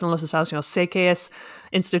estudios en los Estados Unidos? Sé que es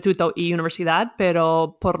instituto y universidad,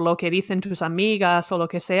 pero por lo que dicen tus amigas o lo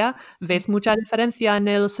que sea, ¿ves mucha diferencia en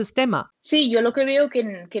el sistema? Sí, yo lo que veo que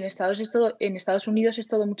en Estados Unidos es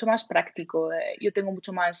todo mucho más práctico. Yo tengo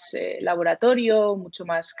mucho más laboratorio, mucho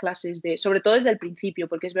más clases sobre todo desde el principio,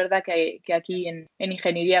 porque es verdad que aquí en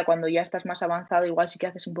ingeniería, cuando ya estás más avanzado, igual sí que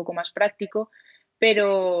haces un poco más práctico,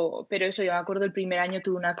 pero eso, yo me acuerdo el primer año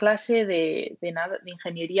tuve una clase de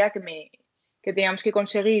ingeniería que teníamos que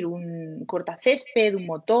conseguir un cortacésped, un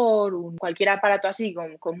motor, cualquier aparato así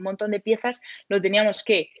con un montón de piezas, lo teníamos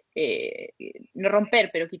que no romper,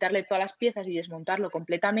 pero quitarle todas las piezas y desmontarlo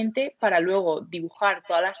completamente para luego dibujar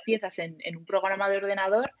todas las piezas en un programa de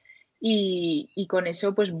ordenador y con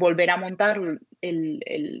eso pues volver a montar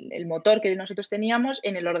el motor que nosotros teníamos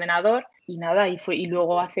en el ordenador y nada, y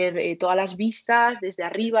luego hacer todas las vistas desde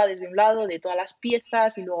arriba, desde un lado, de todas las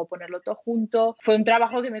piezas y luego ponerlo todo junto. Fue un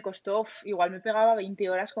trabajo que me costó, igual me pegaba 20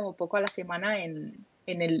 horas como poco a la semana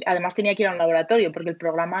además tenía que ir a un laboratorio porque el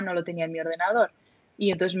programa no lo tenía en mi ordenador.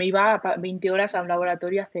 Y entonces me iba a 20 horas a un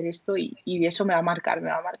laboratorio a hacer esto y eso me va a marcar, me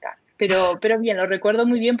va a marcar. Pero bien, lo recuerdo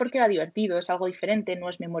muy bien porque era divertido, es algo diferente, no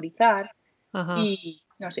es memorizar Ajá, y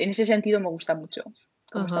no sé, en ese sentido me gusta mucho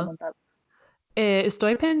cómo está ajá. montado.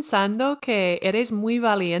 Estoy pensando que eres muy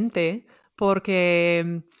valiente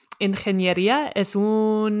porque ingeniería es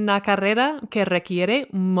una carrera que requiere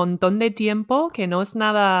un montón de tiempo, que no es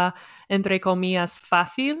nada, entre comillas,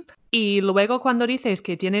 fácil. Y luego cuando dices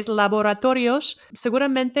que tienes laboratorios,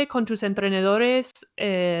 seguramente con tus entrenadores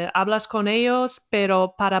hablas con ellos,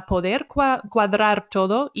 pero para poder cuadrar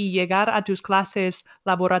todo y llegar a tus clases,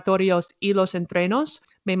 laboratorios y los entrenos,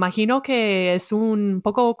 me imagino que es un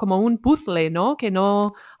poco como un puzzle, ¿no? Que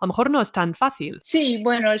no, a lo mejor no es tan fácil. Sí,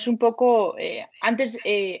 bueno, es un poco, antes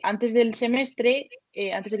del semestre,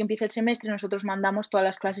 antes de que empiece el semestre, nosotros mandamos todas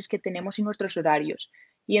las clases que tenemos y nuestros horarios.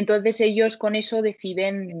 Y entonces ellos con eso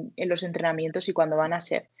deciden en los entrenamientos y cuándo van a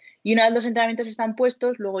ser. Y una vez los entrenamientos están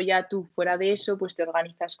puestos, luego ya tú fuera de eso, pues te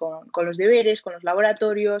organizas con los deberes, con los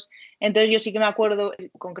laboratorios. Entonces yo sí que me acuerdo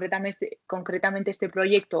concretamente este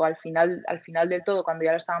proyecto al final del todo, cuando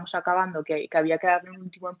ya lo estábamos acabando, que había que darle un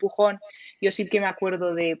último empujón. Yo sí que me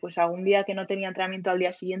acuerdo de, pues algún día que no tenía entrenamiento al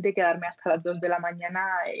día siguiente, quedarme hasta las 2 de la mañana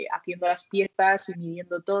haciendo las piezas y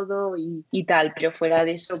midiendo todo y tal, pero fuera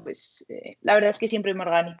de eso, pues la verdad es que siempre me he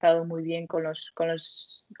organizado muy bien con los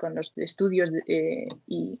estudios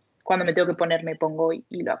y cuando me tengo que poner me pongo y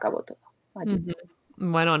lo acabo todo allí. Ujú.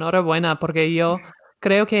 Bueno, enhorabuena, porque yo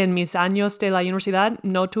creo que en mis años de la universidad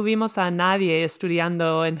no tuvimos a nadie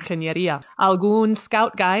estudiando ingeniería. ¿Algún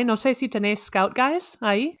Scout Guy? No sé si tenéis Scout Guys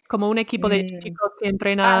ahí, como un equipo de Mm, chicos que Ah,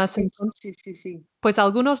 entrena. sí, sí, sí, sí. Pues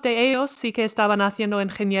algunos de ellos sí que estaban haciendo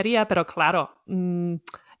ingeniería, pero claro,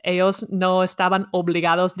 ellos no estaban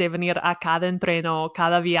obligados de venir a cada entreno,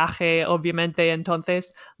 cada viaje, obviamente,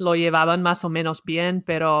 entonces lo llevaban más o menos bien,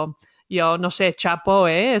 pero yo no sé, chapo,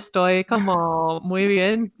 estoy como muy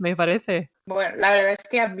bien, me parece. Bueno, la verdad es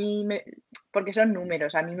que porque son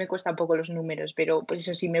números, a mí me cuesta un poco los números, pero pues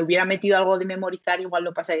eso, si me hubiera metido algo de memorizar, igual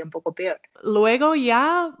lo pasaría un poco peor. Luego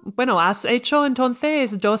ya, bueno, has hecho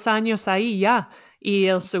entonces 2 años ahí ya. Y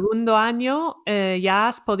el segundo año ya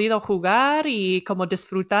has podido jugar y como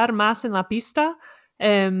disfrutar más en la pista.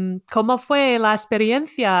 ¿Cómo fue la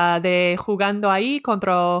experiencia de jugando ahí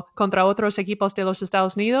contra otros equipos de los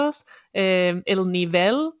Estados Unidos? El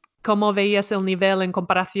nivel, ¿cómo veías el nivel en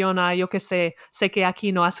comparación a, yo qué sé que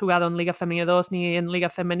aquí no has jugado en Liga Femenina 2 ni en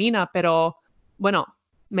Liga Femenina, pero bueno.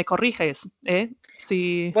 me corriges, ¿eh?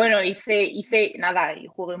 Sí. Bueno, hice nada, y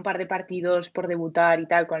jugué un par de partidos por debutar y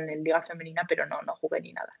tal con el Liga Femenina, pero no jugué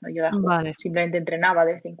ni nada, no llegué a jugar. Vale. Simplemente entrenaba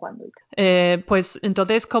de vez en cuando y tal. Pues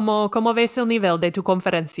entonces, ¿cómo ves el nivel de tu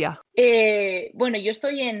conferencia? Bueno, yo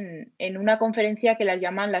estoy en una conferencia que las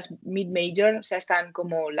llaman las Mid-Major, o sea, están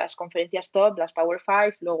como las conferencias top, las Power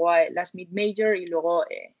Five, luego hay las Mid-Major y luego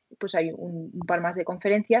pues hay un par más de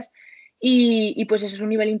conferencias. Y pues eso es un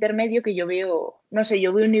nivel intermedio que yo veo, no sé,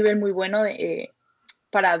 yo veo un nivel muy bueno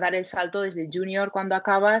para dar el salto desde junior cuando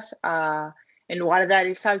acabas en lugar de dar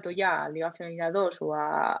el salto ya a Liga Femenina 2 o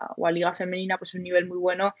a Liga Femenina, pues es un nivel muy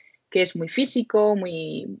bueno que es muy físico,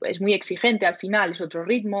 es muy exigente al final, es otro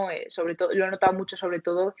ritmo, sobre todo, lo he notado mucho sobre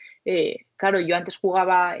todo, claro, yo antes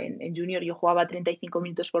jugaba en junior, yo jugaba 35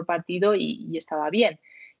 minutos por partido y estaba bien.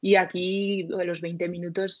 Y aquí los 20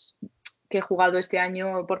 minutos que he jugado este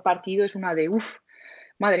año por partido es una de, uff,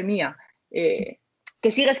 madre mía, que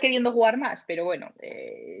sigues queriendo jugar más, pero bueno,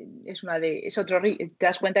 es otro te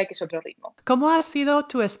das cuenta de que es otro ritmo. ¿Cómo ha sido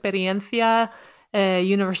tu experiencia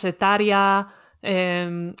universitaria,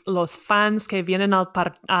 los fans que vienen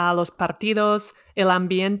a los partidos, el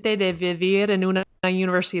ambiente de vivir en una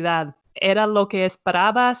universidad? ¿Era lo que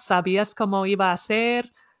esperabas? ¿Sabías cómo iba a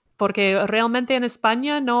ser? Porque realmente en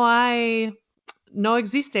España no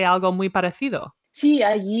existe algo muy parecido. Sí,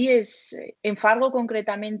 allí en Fargo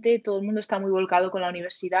concretamente, todo el mundo está muy volcado con la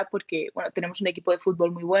universidad porque, bueno, tenemos un equipo de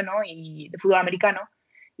fútbol muy bueno y de fútbol americano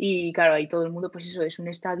y claro, ahí todo el mundo, pues eso, es un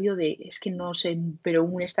estadio es que no sé, pero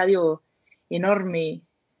un estadio enorme,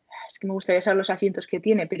 es que me gustaría saber los asientos que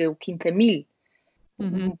tiene, pero 15.000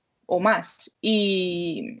 Ujú. o más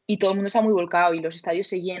y todo el mundo está muy volcado y los estadios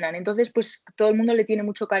se llenan. Entonces, pues todo el mundo le tiene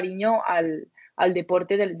mucho cariño al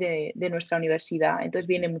deporte de nuestra universidad. Entonces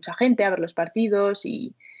viene mucha gente a ver los partidos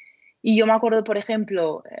y yo me acuerdo, por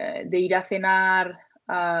ejemplo, de ir a cenar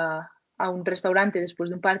a un restaurante después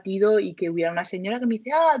de un partido y que hubiera una señora que me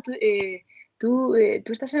dice, tú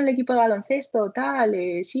estás en el equipo de baloncesto, tal,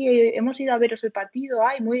 sí, hemos ido a veros el partido,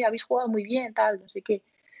 ay, habéis jugado muy bien, tal, no sé qué.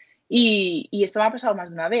 Y esto me ha pasado más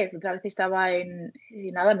de una vez. Otra vez estaba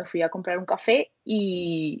nada, me fui a comprar un café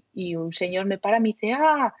y un señor me para y me dice,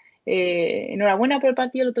 enhorabuena por el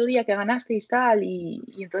partido el otro día que ganasteis tal. Y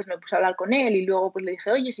entonces me puse a hablar con él y luego pues le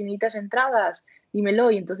dije, oye, si necesitas entradas, dímelo.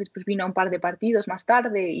 Y entonces pues vino a un par de partidos más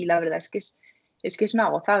tarde y la verdad es que es una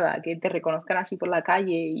gozada que te reconozcan así por la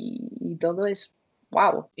calle y todo es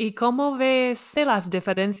wow. ¿Y cómo ves las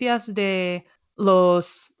diferencias de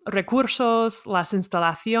los recursos, las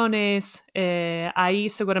instalaciones? Ahí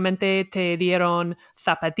seguramente te dieron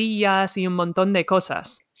zapatillas y un montón de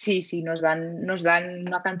cosas. Sí, sí, nos dan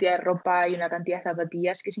una cantidad de ropa y una cantidad de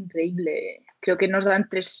zapatillas que es increíble. Creo que nos dan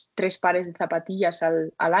tres pares de zapatillas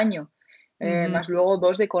al año, Ujú. más luego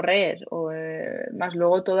dos de correr, más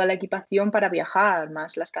luego toda la equipación para viajar,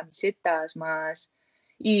 más las camisetas, más...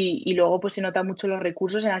 Y luego pues se nota mucho los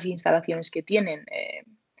recursos en las instalaciones que tienen.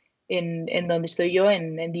 En donde estoy yo,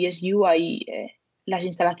 en DSU, ahí las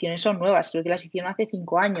instalaciones son nuevas, creo que las hicieron hace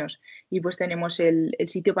 5 años y pues tenemos el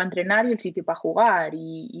sitio para entrenar y el sitio para jugar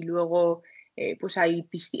y luego pues hay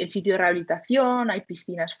el sitio de rehabilitación, hay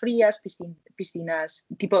piscinas frías, piscinas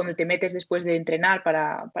tipo donde te metes después de entrenar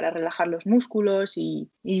para relajar los músculos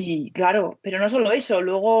y claro, pero no solo eso,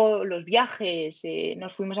 luego los viajes,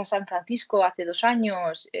 nos fuimos a San Francisco hace 2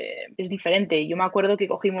 años, es diferente. Yo me acuerdo que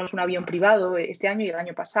cogimos un avión privado este año y el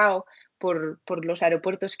año pasado por los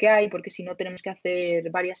aeropuertos que hay, porque si no tenemos que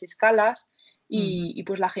hacer varias escalas Ujú. y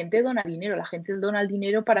pues la gente dona dinero, la gente dona el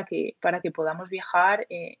dinero para que podamos viajar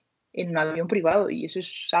en un avión privado y eso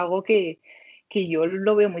es algo que yo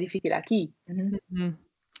lo veo muy difícil aquí. Ujú. Ujú.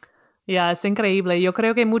 Ya, es increíble. Yo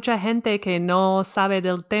creo que mucha gente que no sabe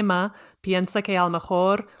del tema piensa que a lo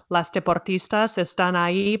mejor las deportistas están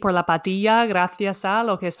ahí por la patilla gracias a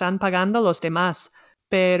lo que están pagando los demás.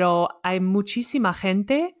 Pero hay muchísima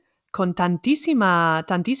gente con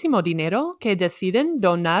tantísimo dinero que deciden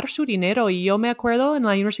donar su dinero. Y yo me acuerdo en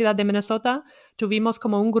la Universidad de Minnesota tuvimos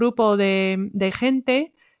como un grupo de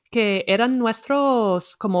gente que eran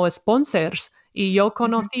nuestros como sponsors. Y yo Ujú.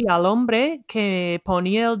 conocí al hombre que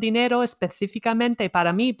ponía el dinero específicamente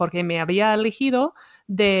para mí porque me había elegido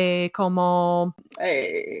de como,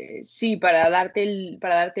 Sí, para darte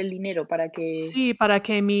el dinero, para que... sí, para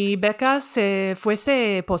que mi beca se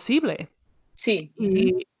fuese posible. Sí,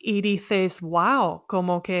 ujú. Y dices, wow,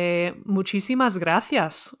 como que muchísimas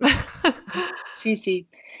gracias. Sí, sí.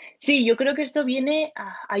 Sí, yo creo que esto viene,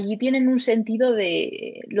 allí tienen un sentido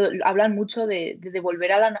hablan mucho de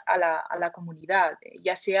devolver a la comunidad,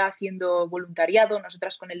 ya sea haciendo voluntariado,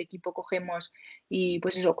 nosotras con el equipo cogemos y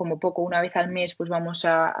pues eso, como poco, una vez al mes, pues vamos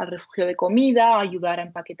al refugio de comida, a ayudar a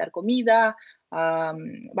empaquetar comida,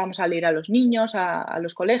 vamos a leer a los niños, a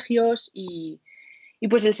los colegios y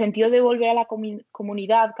pues el sentido de volver a la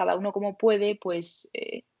comunidad, cada uno como puede, pues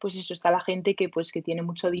eso, está la gente que tiene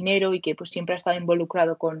mucho dinero y que pues siempre ha estado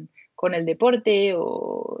involucrado con el deporte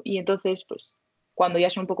y entonces pues cuando ya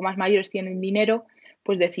son un poco más mayores tienen dinero,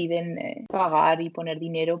 pues deciden pagar y poner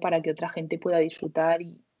dinero para que otra gente pueda disfrutar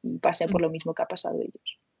y pase por lo mismo que ha pasado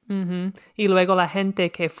ellos. Ujú. Y luego la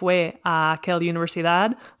gente que fue a aquella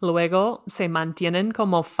universidad, luego se mantienen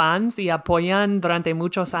como fans y apoyan durante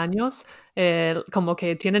muchos años, como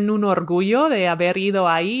que tienen un orgullo de haber ido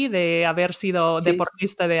ahí, de haber sido Sí, sí.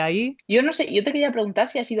 deportista de ahí. Yo no sé, yo te quería preguntar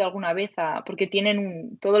si has ido alguna vez porque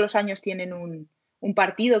todos los años tienen un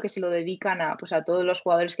partido que se lo dedican a todos los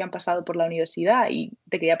jugadores que han pasado por la universidad y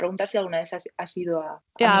te quería preguntar si alguna vez has ido a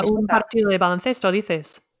Un Minnesota. partido de baloncesto,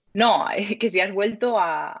 dices. No, que si has vuelto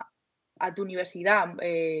a tu universidad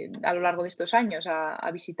a lo largo de estos años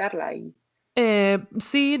a visitarla.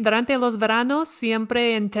 Sí, durante los veranos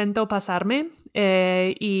siempre intento pasarme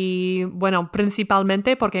y bueno,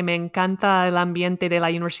 principalmente porque me encanta el ambiente de la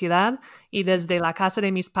universidad y desde la casa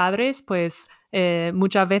de mis padres, pues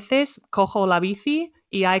muchas veces cojo la bici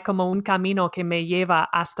y hay como un camino que me lleva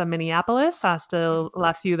hasta Minneapolis, hasta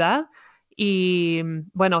la ciudad. Y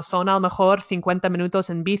bueno, son a lo mejor 50 minutos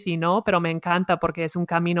en bici, ¿no? Pero me encanta porque es un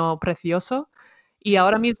camino precioso. Y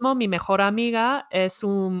ahora mismo mi mejor amiga es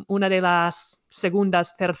una de las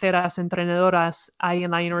segundas, terceras entrenadoras ahí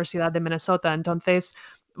en la Universidad de Minnesota. Entonces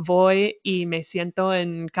voy y me siento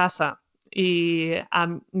en casa y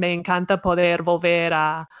me encanta poder volver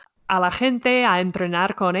a la gente, a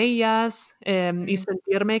entrenar con ellas y Ujú,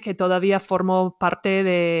 sentirme que todavía formo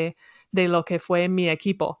parte de lo que fue mi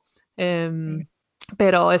equipo. ujú, Em,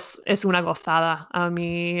 pero es una gozada. A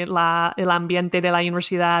mí el ambiente de la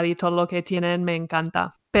universidad y todo lo que tienen me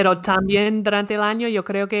encanta. Pero ujú. también durante el año, yo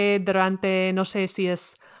creo que durante, no sé si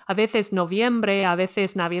es a veces noviembre, a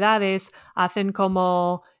veces navidades, hacen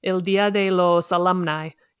como el día de los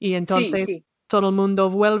alumni. Y Sí, entonces sí. todo el mundo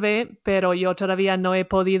vuelve, pero yo todavía no he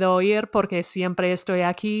podido ir porque siempre estoy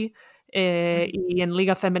aquí. Ujú. Y en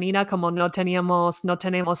Liga Femenina, como no tenemos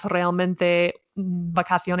realmente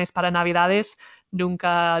vacaciones para Navidades,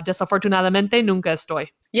 nunca, desafortunadamente, nunca estoy.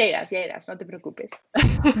 Ya irás, no te preocupes.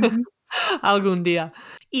 Ujú. Algún día.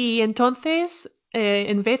 Y entonces,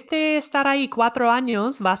 en vez de estar ahí 4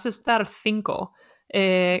 años, vas a estar 5.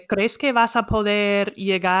 ¿Crees que vas a poder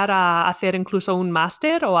llegar a hacer incluso un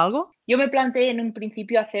máster o algo? Yo me planteé en un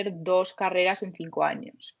principio hacer 2 carreras en 5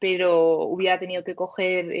 años, pero hubiera tenido que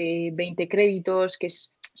coger 20 créditos,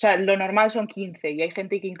 o sea, lo normal son 15 y hay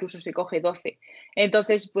gente que incluso se coge 12.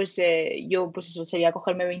 Entonces, pues yo, pues eso sería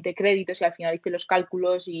cogerme 20 créditos y al final hice los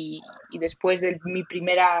cálculos y después de mi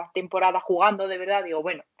primera temporada jugando de verdad, digo,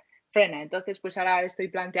 bueno, frena. Entonces, pues ahora estoy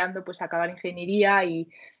planteando pues acabar ingeniería y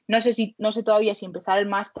no sé todavía si empezar el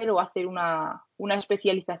máster o hacer una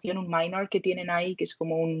especialización, un minor que tienen ahí, que es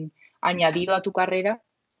como un añadido a tu carrera.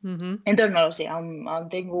 Ujú, Entonces no lo sé, aún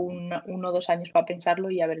tengo 1 o 2 años para pensarlo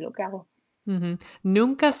y a ver lo que hago. ujú.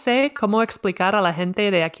 Nunca sé cómo explicar a la gente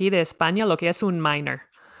de aquí de España lo que es un minor.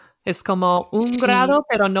 Es como un Sí, grado,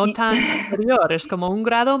 pero no y tan superior, es como un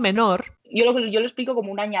grado menor. yo lo explico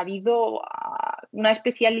como un añadido, una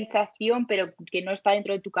especialización, pero que no está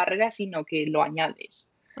dentro de tu carrera, sino que lo añades.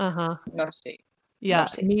 Ajá. No lo sé, no lo Ya,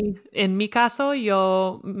 sé. en mi caso,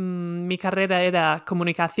 mi carrera era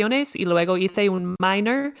comunicaciones y luego hice un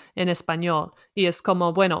minor en español. Y es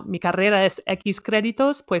como, bueno, mi carrera es X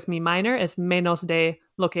créditos, pues mi minor es menos de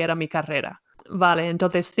lo que era mi carrera. Vale,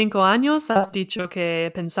 entonces 5 años, has dicho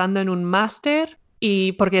que pensando en un máster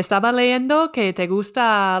y porque estaba leyendo que te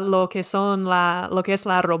gusta lo que es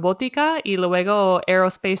la robótica y luego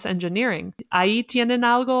aerospace engineering. Ahí tienen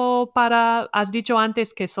algo has dicho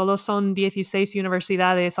antes que solo son 16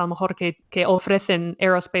 universidades a lo mejor que ofrecen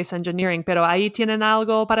aerospace engineering, pero ahí tienen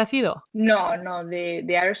algo parecido. No, no, de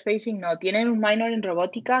aerospacing no. Tienen un minor en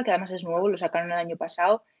robótica, que además es nuevo, lo sacaron el año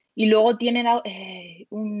pasado, y luego tienen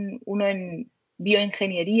uno en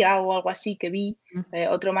bioingeniería o algo así que vi,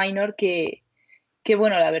 otro minor que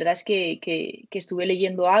bueno, la verdad es que estuve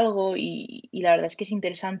leyendo algo y la verdad es que es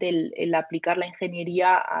interesante el aplicar la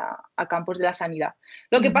ingeniería a campos de la sanidad.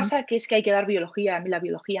 Lo que pasa que es que hay que dar biología, a mí la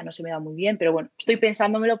biología no se me da muy bien, pero bueno, estoy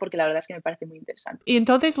pensándomelo porque la verdad es que me parece muy interesante. Y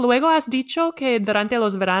entonces luego has dicho que durante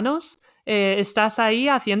los veranos estás ahí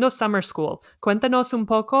haciendo summer school. Cuéntanos un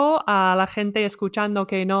poco a la gente escuchando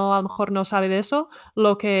que no, a lo mejor no sabe de eso,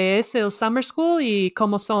 lo que es el summer school y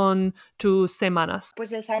cómo son tus semanas.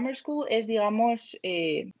 Pues el Summer School es, digamos,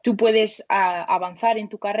 tú puedes avanzar en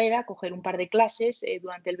tu carrera, coger un par de clases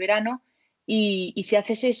durante el verano y si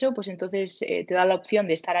haces eso, pues entonces te da la opción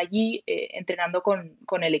de estar allí entrenando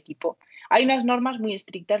con el equipo. Hay unas normas muy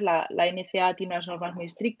estrictas, la NCAA tiene unas normas muy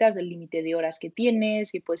estrictas del límite de horas que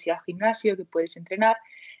tienes, que puedes ir al gimnasio, que puedes entrenar,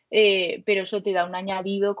 pero eso te da un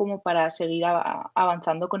añadido como para seguir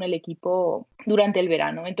avanzando con el equipo durante el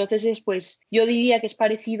verano. Entonces, pues yo diría que es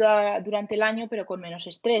parecido a durante el año, pero con menos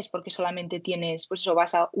estrés, porque solamente tienes, pues eso,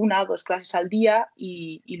 vas a 1 o 2 clases al día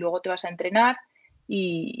y luego te vas a entrenar.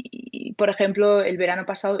 Por ejemplo, el verano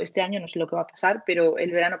pasado, este año no sé lo que va a pasar, pero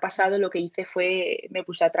el verano pasado lo que hice fue, me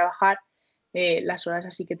puse a trabajar las horas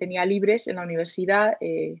así que tenía libres en la universidad.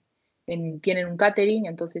 Tienen un catering,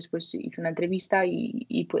 entonces pues hice una entrevista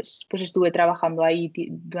pues estuve trabajando ahí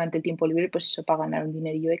durante el tiempo libre, pues eso para ganar un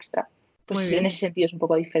dinerillo extra. Muy Pues en bien. ese sentido es un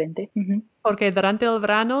poco diferente. Porque durante el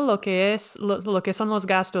verano lo que son los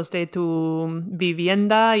gastos de tu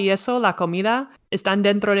vivienda y eso, la comida, están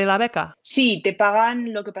dentro de la beca. Sí, te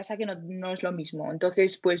pagan, lo que pasa que no es lo mismo.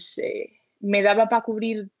 Entonces, pues me daba para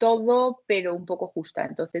cubrir todo, pero un poco justa.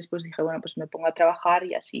 Entonces, pues dije, bueno, pues me pongo a trabajar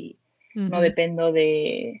y así no Ujú. dependo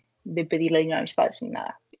de pedirle dinero a mis padres ni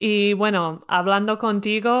nada. Y bueno, hablando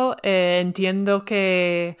contigo, entiendo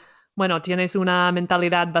que, bueno, tienes una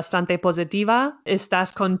mentalidad bastante positiva.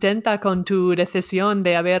 ¿Estás contenta con tu decisión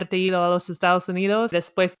de haberte ido a los Estados Unidos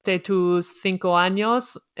después de tus 5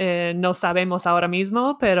 años? No sabemos ahora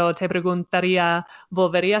mismo, pero te preguntaría,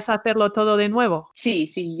 ¿volverías a hacerlo todo de nuevo? Sí,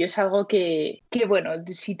 sí, yo es algo que, bueno,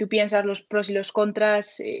 si tú piensas los pros y los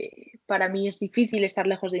contras, para mí es difícil estar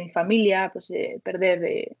lejos de mi familia, pues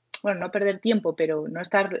bueno, no perder tiempo, pero no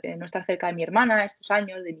estar cerca de mi hermana estos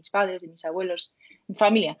años, de mis padres, de mis abuelos, mi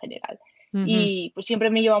familia en general. Ujú. Y pues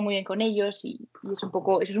siempre me llevo muy bien con ellos y eso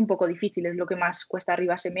es un poco difícil, es lo que más cuesta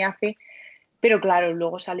arriba se me hace. Pero claro,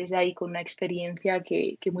 luego sales de ahí con una experiencia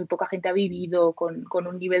que muy poca gente ha vivido, con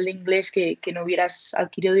un nivel de inglés que no hubieras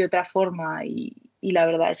adquirido de otra forma y la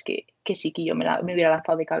verdad es que sí, que yo me hubiera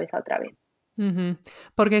lanzado de cabeza otra vez. Ujú.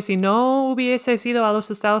 Porque si no hubieses ido a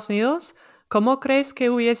los Estados Unidos, ¿cómo crees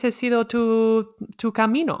que hubiese sido tu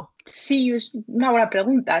camino? Sí, es una buena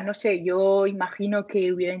pregunta. No sé, yo imagino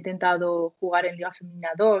que hubiera intentado jugar en Liga Femenina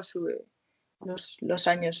 2 los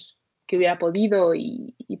años que hubiera podido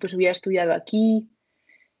y pues hubiera estudiado aquí.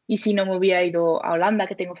 Y si no me hubiera ido a Holanda,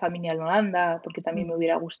 que tengo familia en Holanda, porque también me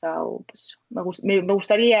hubiera gustado, pues me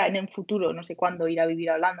gustaría en el futuro, no sé cuándo, ir a vivir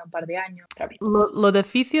a Holanda un par de años otra vez. Lo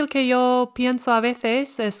difícil que yo pienso a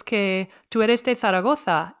veces es que tú eres de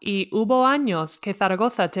Zaragoza y hubo años que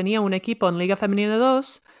Zaragoza tenía un equipo en Liga Femenina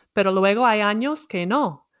 2, pero luego hay años que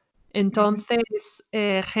no. Ujú. Entonces,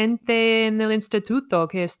 gente en el instituto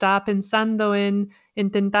que está pensando en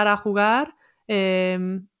intentar a jugar,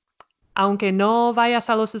 em, aunque no vayas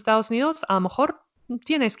a los Estados Unidos, a lo mejor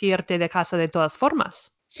tienes que irte de casa de todas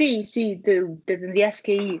formas. Sí, sí, te tendrías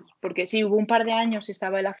que ir, porque sí, hubo un par de años,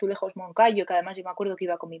 estaba el Azulejos Moncayo, que además yo me acuerdo que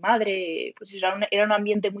iba con mi madre, pues era un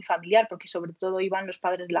ambiente muy familiar, porque sobre todo iban los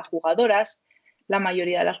padres de las jugadoras, la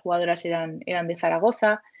mayoría de las jugadoras eran de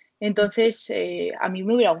Zaragoza, entonces a mí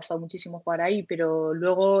me hubiera gustado muchísimo jugar ahí, pero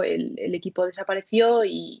luego el equipo desapareció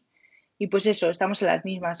y pues eso, estamos en las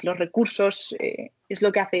mismas, los recursos es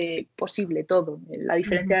lo que hace posible todo, la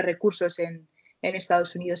diferencia Ujú. de recursos en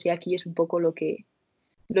Estados Unidos y aquí es un poco lo que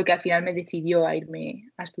al final me decidió a irme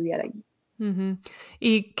a estudiar allí. Ujú.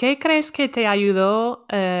 ¿Y qué crees que te ayudó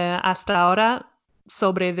hasta ahora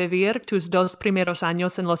sobrevivir tus 2 primeros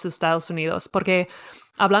años en los Estados Unidos? Porque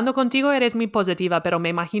hablando contigo eres muy positiva, pero me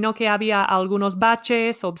imagino que había algunos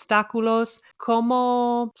baches, obstáculos.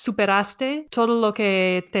 ¿Cómo superaste todo lo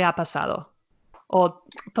que te ha pasado? O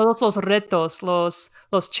todos los retos,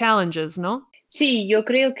 los challenges, ¿no? Sí, yo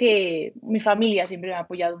creo que mi familia siempre me ha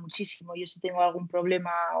apoyado muchísimo. Yo si tengo algún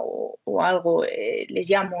problema o algo, les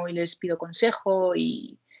llamo y les pido consejo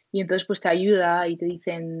y entonces pues te ayuda y te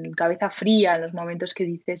dicen cabeza fría en los momentos que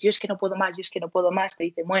dices, yo es que no puedo más, yo es que no puedo más. Te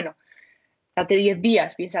dicen, bueno, date 10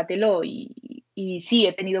 días, piénsatelo y sí,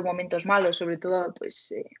 he tenido momentos malos, sobre todo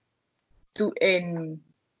pues tú, en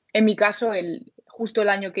mi caso, justo el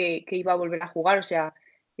año que iba a volver a jugar, o sea,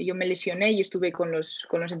 yo me lesioné y estuve con los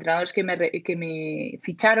entrenadores que me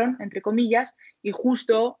ficharon, entre comillas, y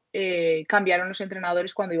justo cambiaron los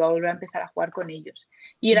entrenadores cuando iba a volver a empezar a jugar con ellos.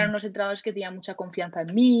 Y eran unos entrenadores que tenían mucha confianza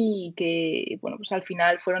en mí y que, bueno, pues al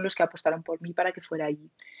final fueron los que apostaron por mí para que fuera allí.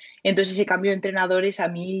 Entonces ese cambio de entrenadores a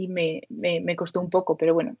mí me costó un poco,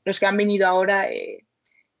 pero bueno, los que han venido ahora,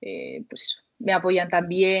 pues me apoyan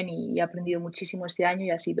también y he aprendido muchísimo este año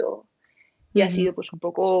y ha sido pues un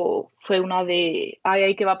poco, fue una de,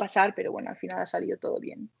 ay, ¿qué va a pasar? Pero bueno, al final ha salido todo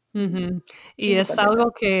bien. Y es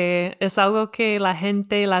algo que la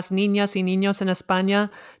gente, las niñas y niños en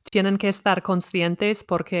España tienen que estar conscientes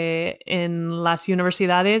porque en las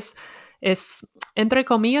universidades entre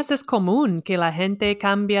comillas, es común que la gente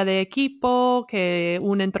cambia de equipo, que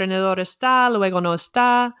un entrenador está, luego no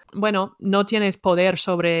está. Bueno, no tienes poder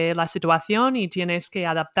sobre la situación y tienes que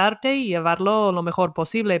adaptarte y llevarlo lo mejor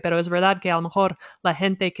posible, pero es verdad que a lo mejor la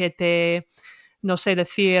gente que te, no sé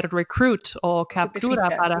decir, recruit o captura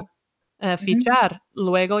para fichar,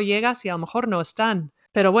 luego llegas y a lo mejor no están.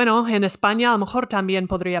 Pero bueno, en España a lo mejor también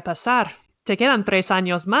podría pasar. Te quedan 3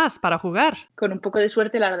 años más para jugar. Con un poco de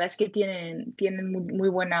suerte, la verdad es que tienen muy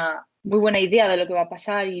buena idea de lo que va a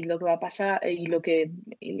pasar y lo que va a pasar y lo que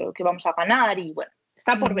vamos a ganar. Y bueno,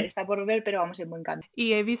 está por ver, pero vamos en buen camino.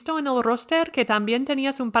 Y he visto en el roster que también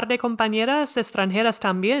tenías un par de compañeras extranjeras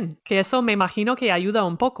también, que eso me imagino que ayuda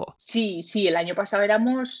un poco. Sí, el año pasado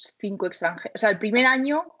éramos 5 extranjeras. O sea, el primer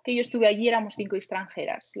año que yo estuve allí éramos 5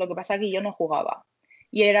 extranjeras. Lo que pasa es que yo no jugaba.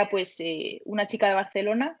 Y era pues una chica de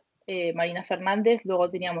Barcelona, Marina Fernández, luego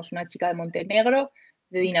teníamos una chica de Montenegro,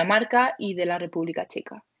 de Dinamarca y de la República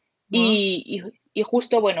Checa. Wow. Y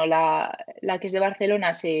justo, bueno, la que es de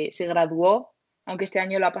Barcelona se graduó, aunque este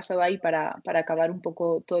año lo ha pasado ahí para acabar un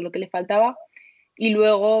poco todo lo que le faltaba. Y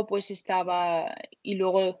luego pues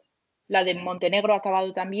luego la de Montenegro ha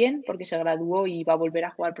acabado también porque se graduó y va a volver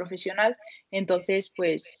a jugar profesional. Entonces,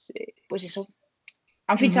 pues eso.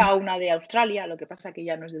 Han fichado una de Australia, lo que pasa que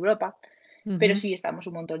ya no es de Europa, pero sí estamos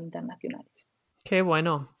un montón internacionales. Qué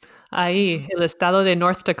bueno. Ahí, el estado de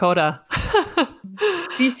North Dakota.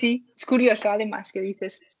 Sí. Es curioso, además, que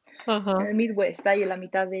dices. En el Midwest, ahí en la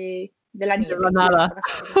mitad de la nieve. De nada.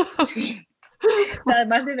 Sí.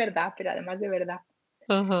 Además de verdad.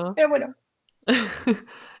 Pero bueno.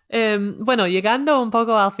 Bueno, llegando un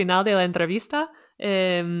poco al final de la entrevista,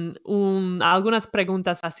 algunas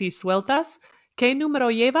preguntas así sueltas. ¿Qué número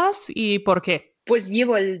llevas y por qué? Pues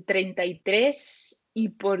llevo el 33 y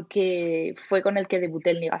porque fue con el que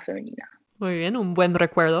debuté en Liga Femenina. Muy bien, un buen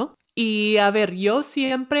recuerdo. Y a ver, yo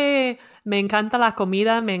siempre me encanta la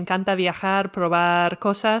comida, me encanta viajar, probar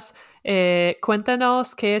cosas.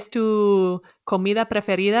 Cuéntanos qué es tu comida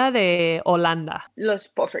preferida de Holanda. Los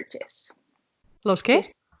poffertjes. ¿Los qué?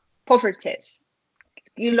 Poffertjes.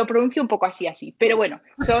 Y lo pronuncio un poco así. Pero bueno,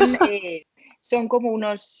 son como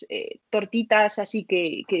unos tortitas así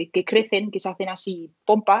que crecen, que se hacen así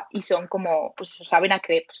pompa y son como, pues saben a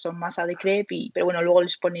crepe, son masa de crepe, pero bueno, luego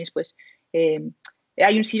les pones pues,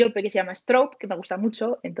 hay un sirope que se llama stroop, que me gusta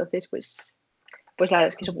mucho, entonces pues la verdad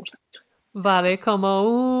es que eso me gusta mucho. Vale, como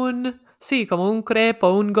un crepe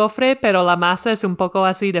o un gofre, pero la masa es un poco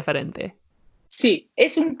así diferente. Sí,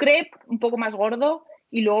 es un crepe un poco más gordo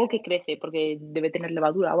y luego que crece, porque debe tener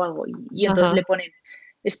levadura o algo, y entonces le ponen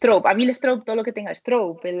stroop. A mí el stroop, todo lo que tenga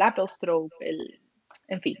stroop, el apple stroop,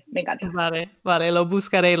 en fin, me encanta. Vale, lo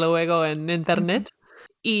buscaré luego en internet.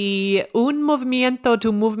 ¿Y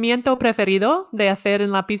tu movimiento preferido de hacer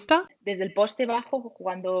en la pista? Desde el poste bajo,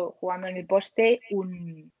 jugando en el poste,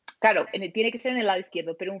 claro, tiene que ser en el lado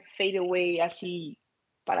izquierdo, pero un fade away así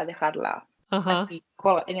para dejarla así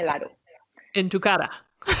en el aro. En tu cara.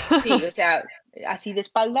 Sí, o sea, así de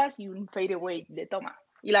espaldas y un fade away de toma.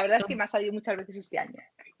 Y la verdad es que me ha salido muchas veces este año.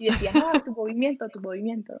 Y decían, tu movimiento.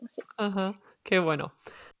 No sé. Qué bueno.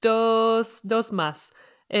 Dos más.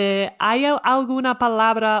 ¿Hay alguna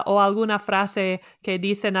palabra o alguna frase que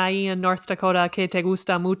dicen ahí en North Dakota que te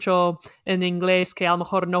gusta mucho en inglés que a lo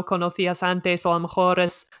mejor no conocías antes o a lo mejor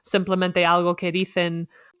es simplemente algo que dicen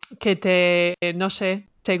que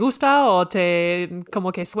te gusta o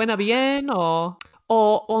como que suena bien o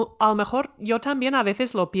a lo mejor yo también a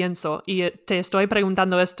veces lo pienso y te estoy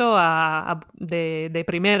preguntando esto de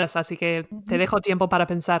primeras, así que te dejo tiempo para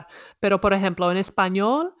pensar. Pero, por ejemplo, en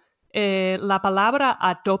español, la palabra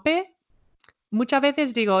a tope, muchas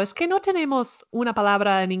veces digo, es que no tenemos una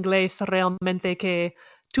palabra en inglés realmente que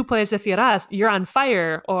tú puedes decir, you're on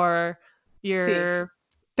fire, o you're... Sí.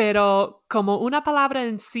 Pero como una palabra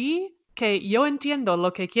en sí, que yo entiendo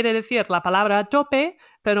lo que quiere decir la palabra a tope,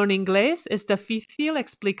 pero en inglés es difícil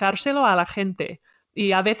explicárselo a la gente,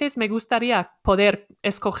 Y a veces me gustaría poder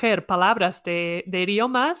escoger palabras de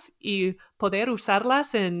idiomas y poder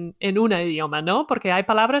usarlas en un idioma, ¿no? Porque hay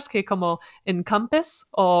palabras que como encompass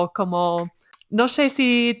o como... No sé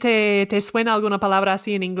si te suena alguna palabra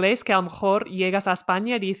así en inglés que a lo mejor llegas a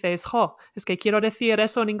España y dices, jo, es que quiero decir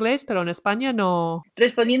eso en inglés, pero en España no.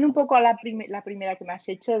 Respondiendo un poco a la primera que me has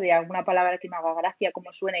hecho, de alguna palabra que me haga gracia,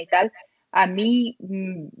 cómo suena y tal, a mí,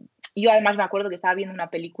 yo además me acuerdo que estaba viendo una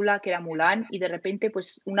película que era Mulan y de repente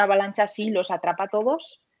pues una avalancha así los atrapa a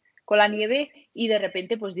todos con la nieve y de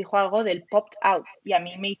repente pues dijo algo del popped out y a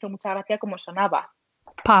mí me hizo mucha gracia cómo sonaba.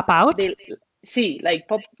 Pop out. Sí, like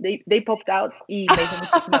they popped out y me hizo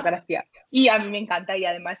muchísima gracia. Y a mí me encanta y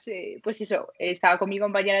además, pues eso, estaba con mi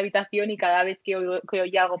compañera de habitación y cada vez que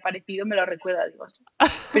oía algo parecido me lo recuerda, digo, sí.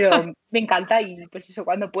 Pero me encanta y pues eso,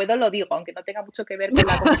 cuando puedo lo digo, aunque no tenga mucho que ver con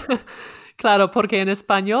la comida. Claro, porque en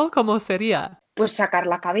español, ¿cómo sería? Pues sacar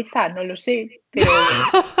la cabeza, no lo sé, pero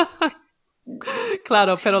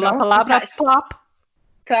Claro, pero la no, palabra plop.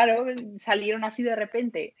 claro, salieron así de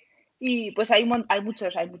repente. Y pues hay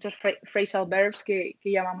muchos phrasal verbs que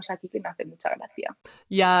llamamos aquí que me hacen mucha gracia.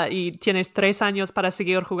 Ya, y tienes 3 años para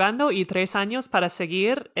seguir jugando y 3 años para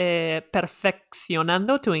seguir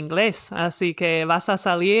perfeccionando tu inglés. Así que vas a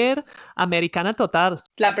salir americana total.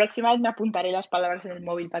 La próxima vez me apuntaré las palabras en el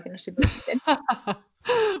móvil para que no se me olviden.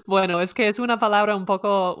 Bueno, es que es una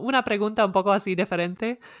pregunta un poco así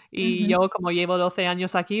diferente y yo como llevo 12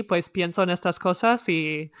 años aquí, pues pienso en estas cosas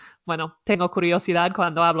y bueno, tengo curiosidad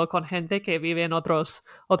cuando hablo con gente que vive en otros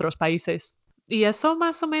países. Y eso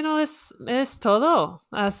más o menos es todo.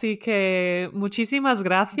 Así que muchísimas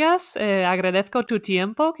gracias. Agradezco tu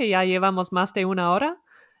tiempo, que ya llevamos más de 1 hora.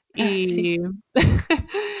 Sí, Y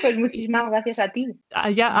pues muchísimas gracias a ti.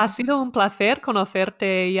 ya ha sido un placer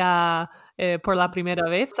conocerte ya por la primera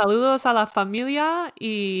vez. Saludos a la familia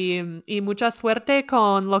y mucha suerte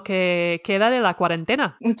con lo que queda de la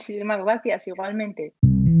cuarentena. Muchísimas gracias, igualmente.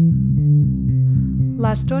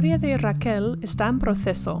 La historia de Raquel está en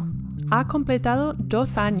proceso. Ha completado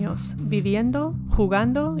 2 años viviendo,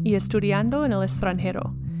 jugando y estudiando en el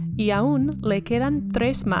extranjero. Y aún le quedan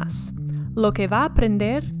 3 más. Lo que va a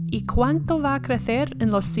aprender y cuánto va a crecer en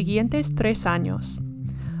los siguientes 3 años.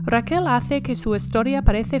 Raquel hace que su historia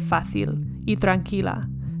parece fácil y tranquila,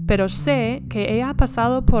 pero sé que ella ha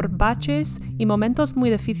pasado por baches y momentos muy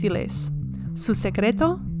difíciles. ¿Su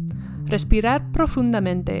secreto? Respirar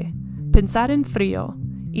profundamente, pensar en frío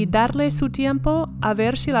y darle su tiempo a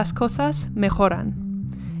ver si las cosas mejoran.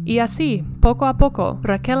 Y así, poco a poco,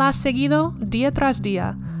 Raquel ha seguido día tras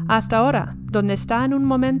día, hasta ahora, donde está en un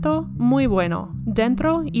momento muy bueno,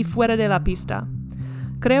 dentro y fuera de la pista.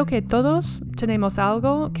 Creo que todos tenemos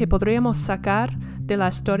algo que podríamos sacar de la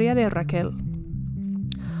historia de Raquel.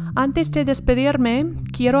 Antes de despedirme,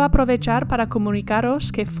 quiero aprovechar para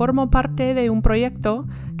comunicaros que formo parte de un proyecto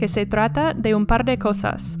que se trata de un par de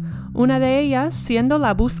cosas, una de ellas siendo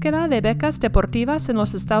la búsqueda de becas deportivas en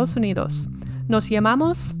los Estados Unidos. Nos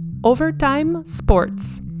llamamos Overtime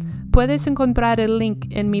Sports. Puedes encontrar el link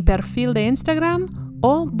en mi perfil de Instagram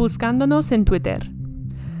o buscándonos en Twitter.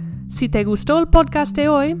 Si te gustó el podcast de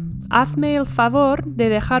hoy, hazme el favor de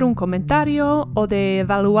dejar un comentario o de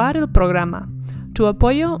evaluar el programa. Tu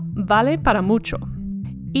apoyo vale para mucho.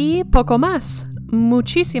 Y poco más.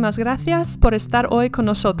 Muchísimas gracias por estar hoy con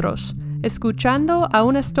nosotros, escuchando a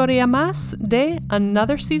una historia más de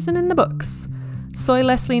Another Season in the Books. Soy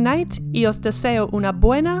Leslie Knight y os deseo una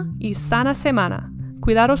buena y sana semana.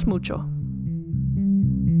 Cuidaros mucho.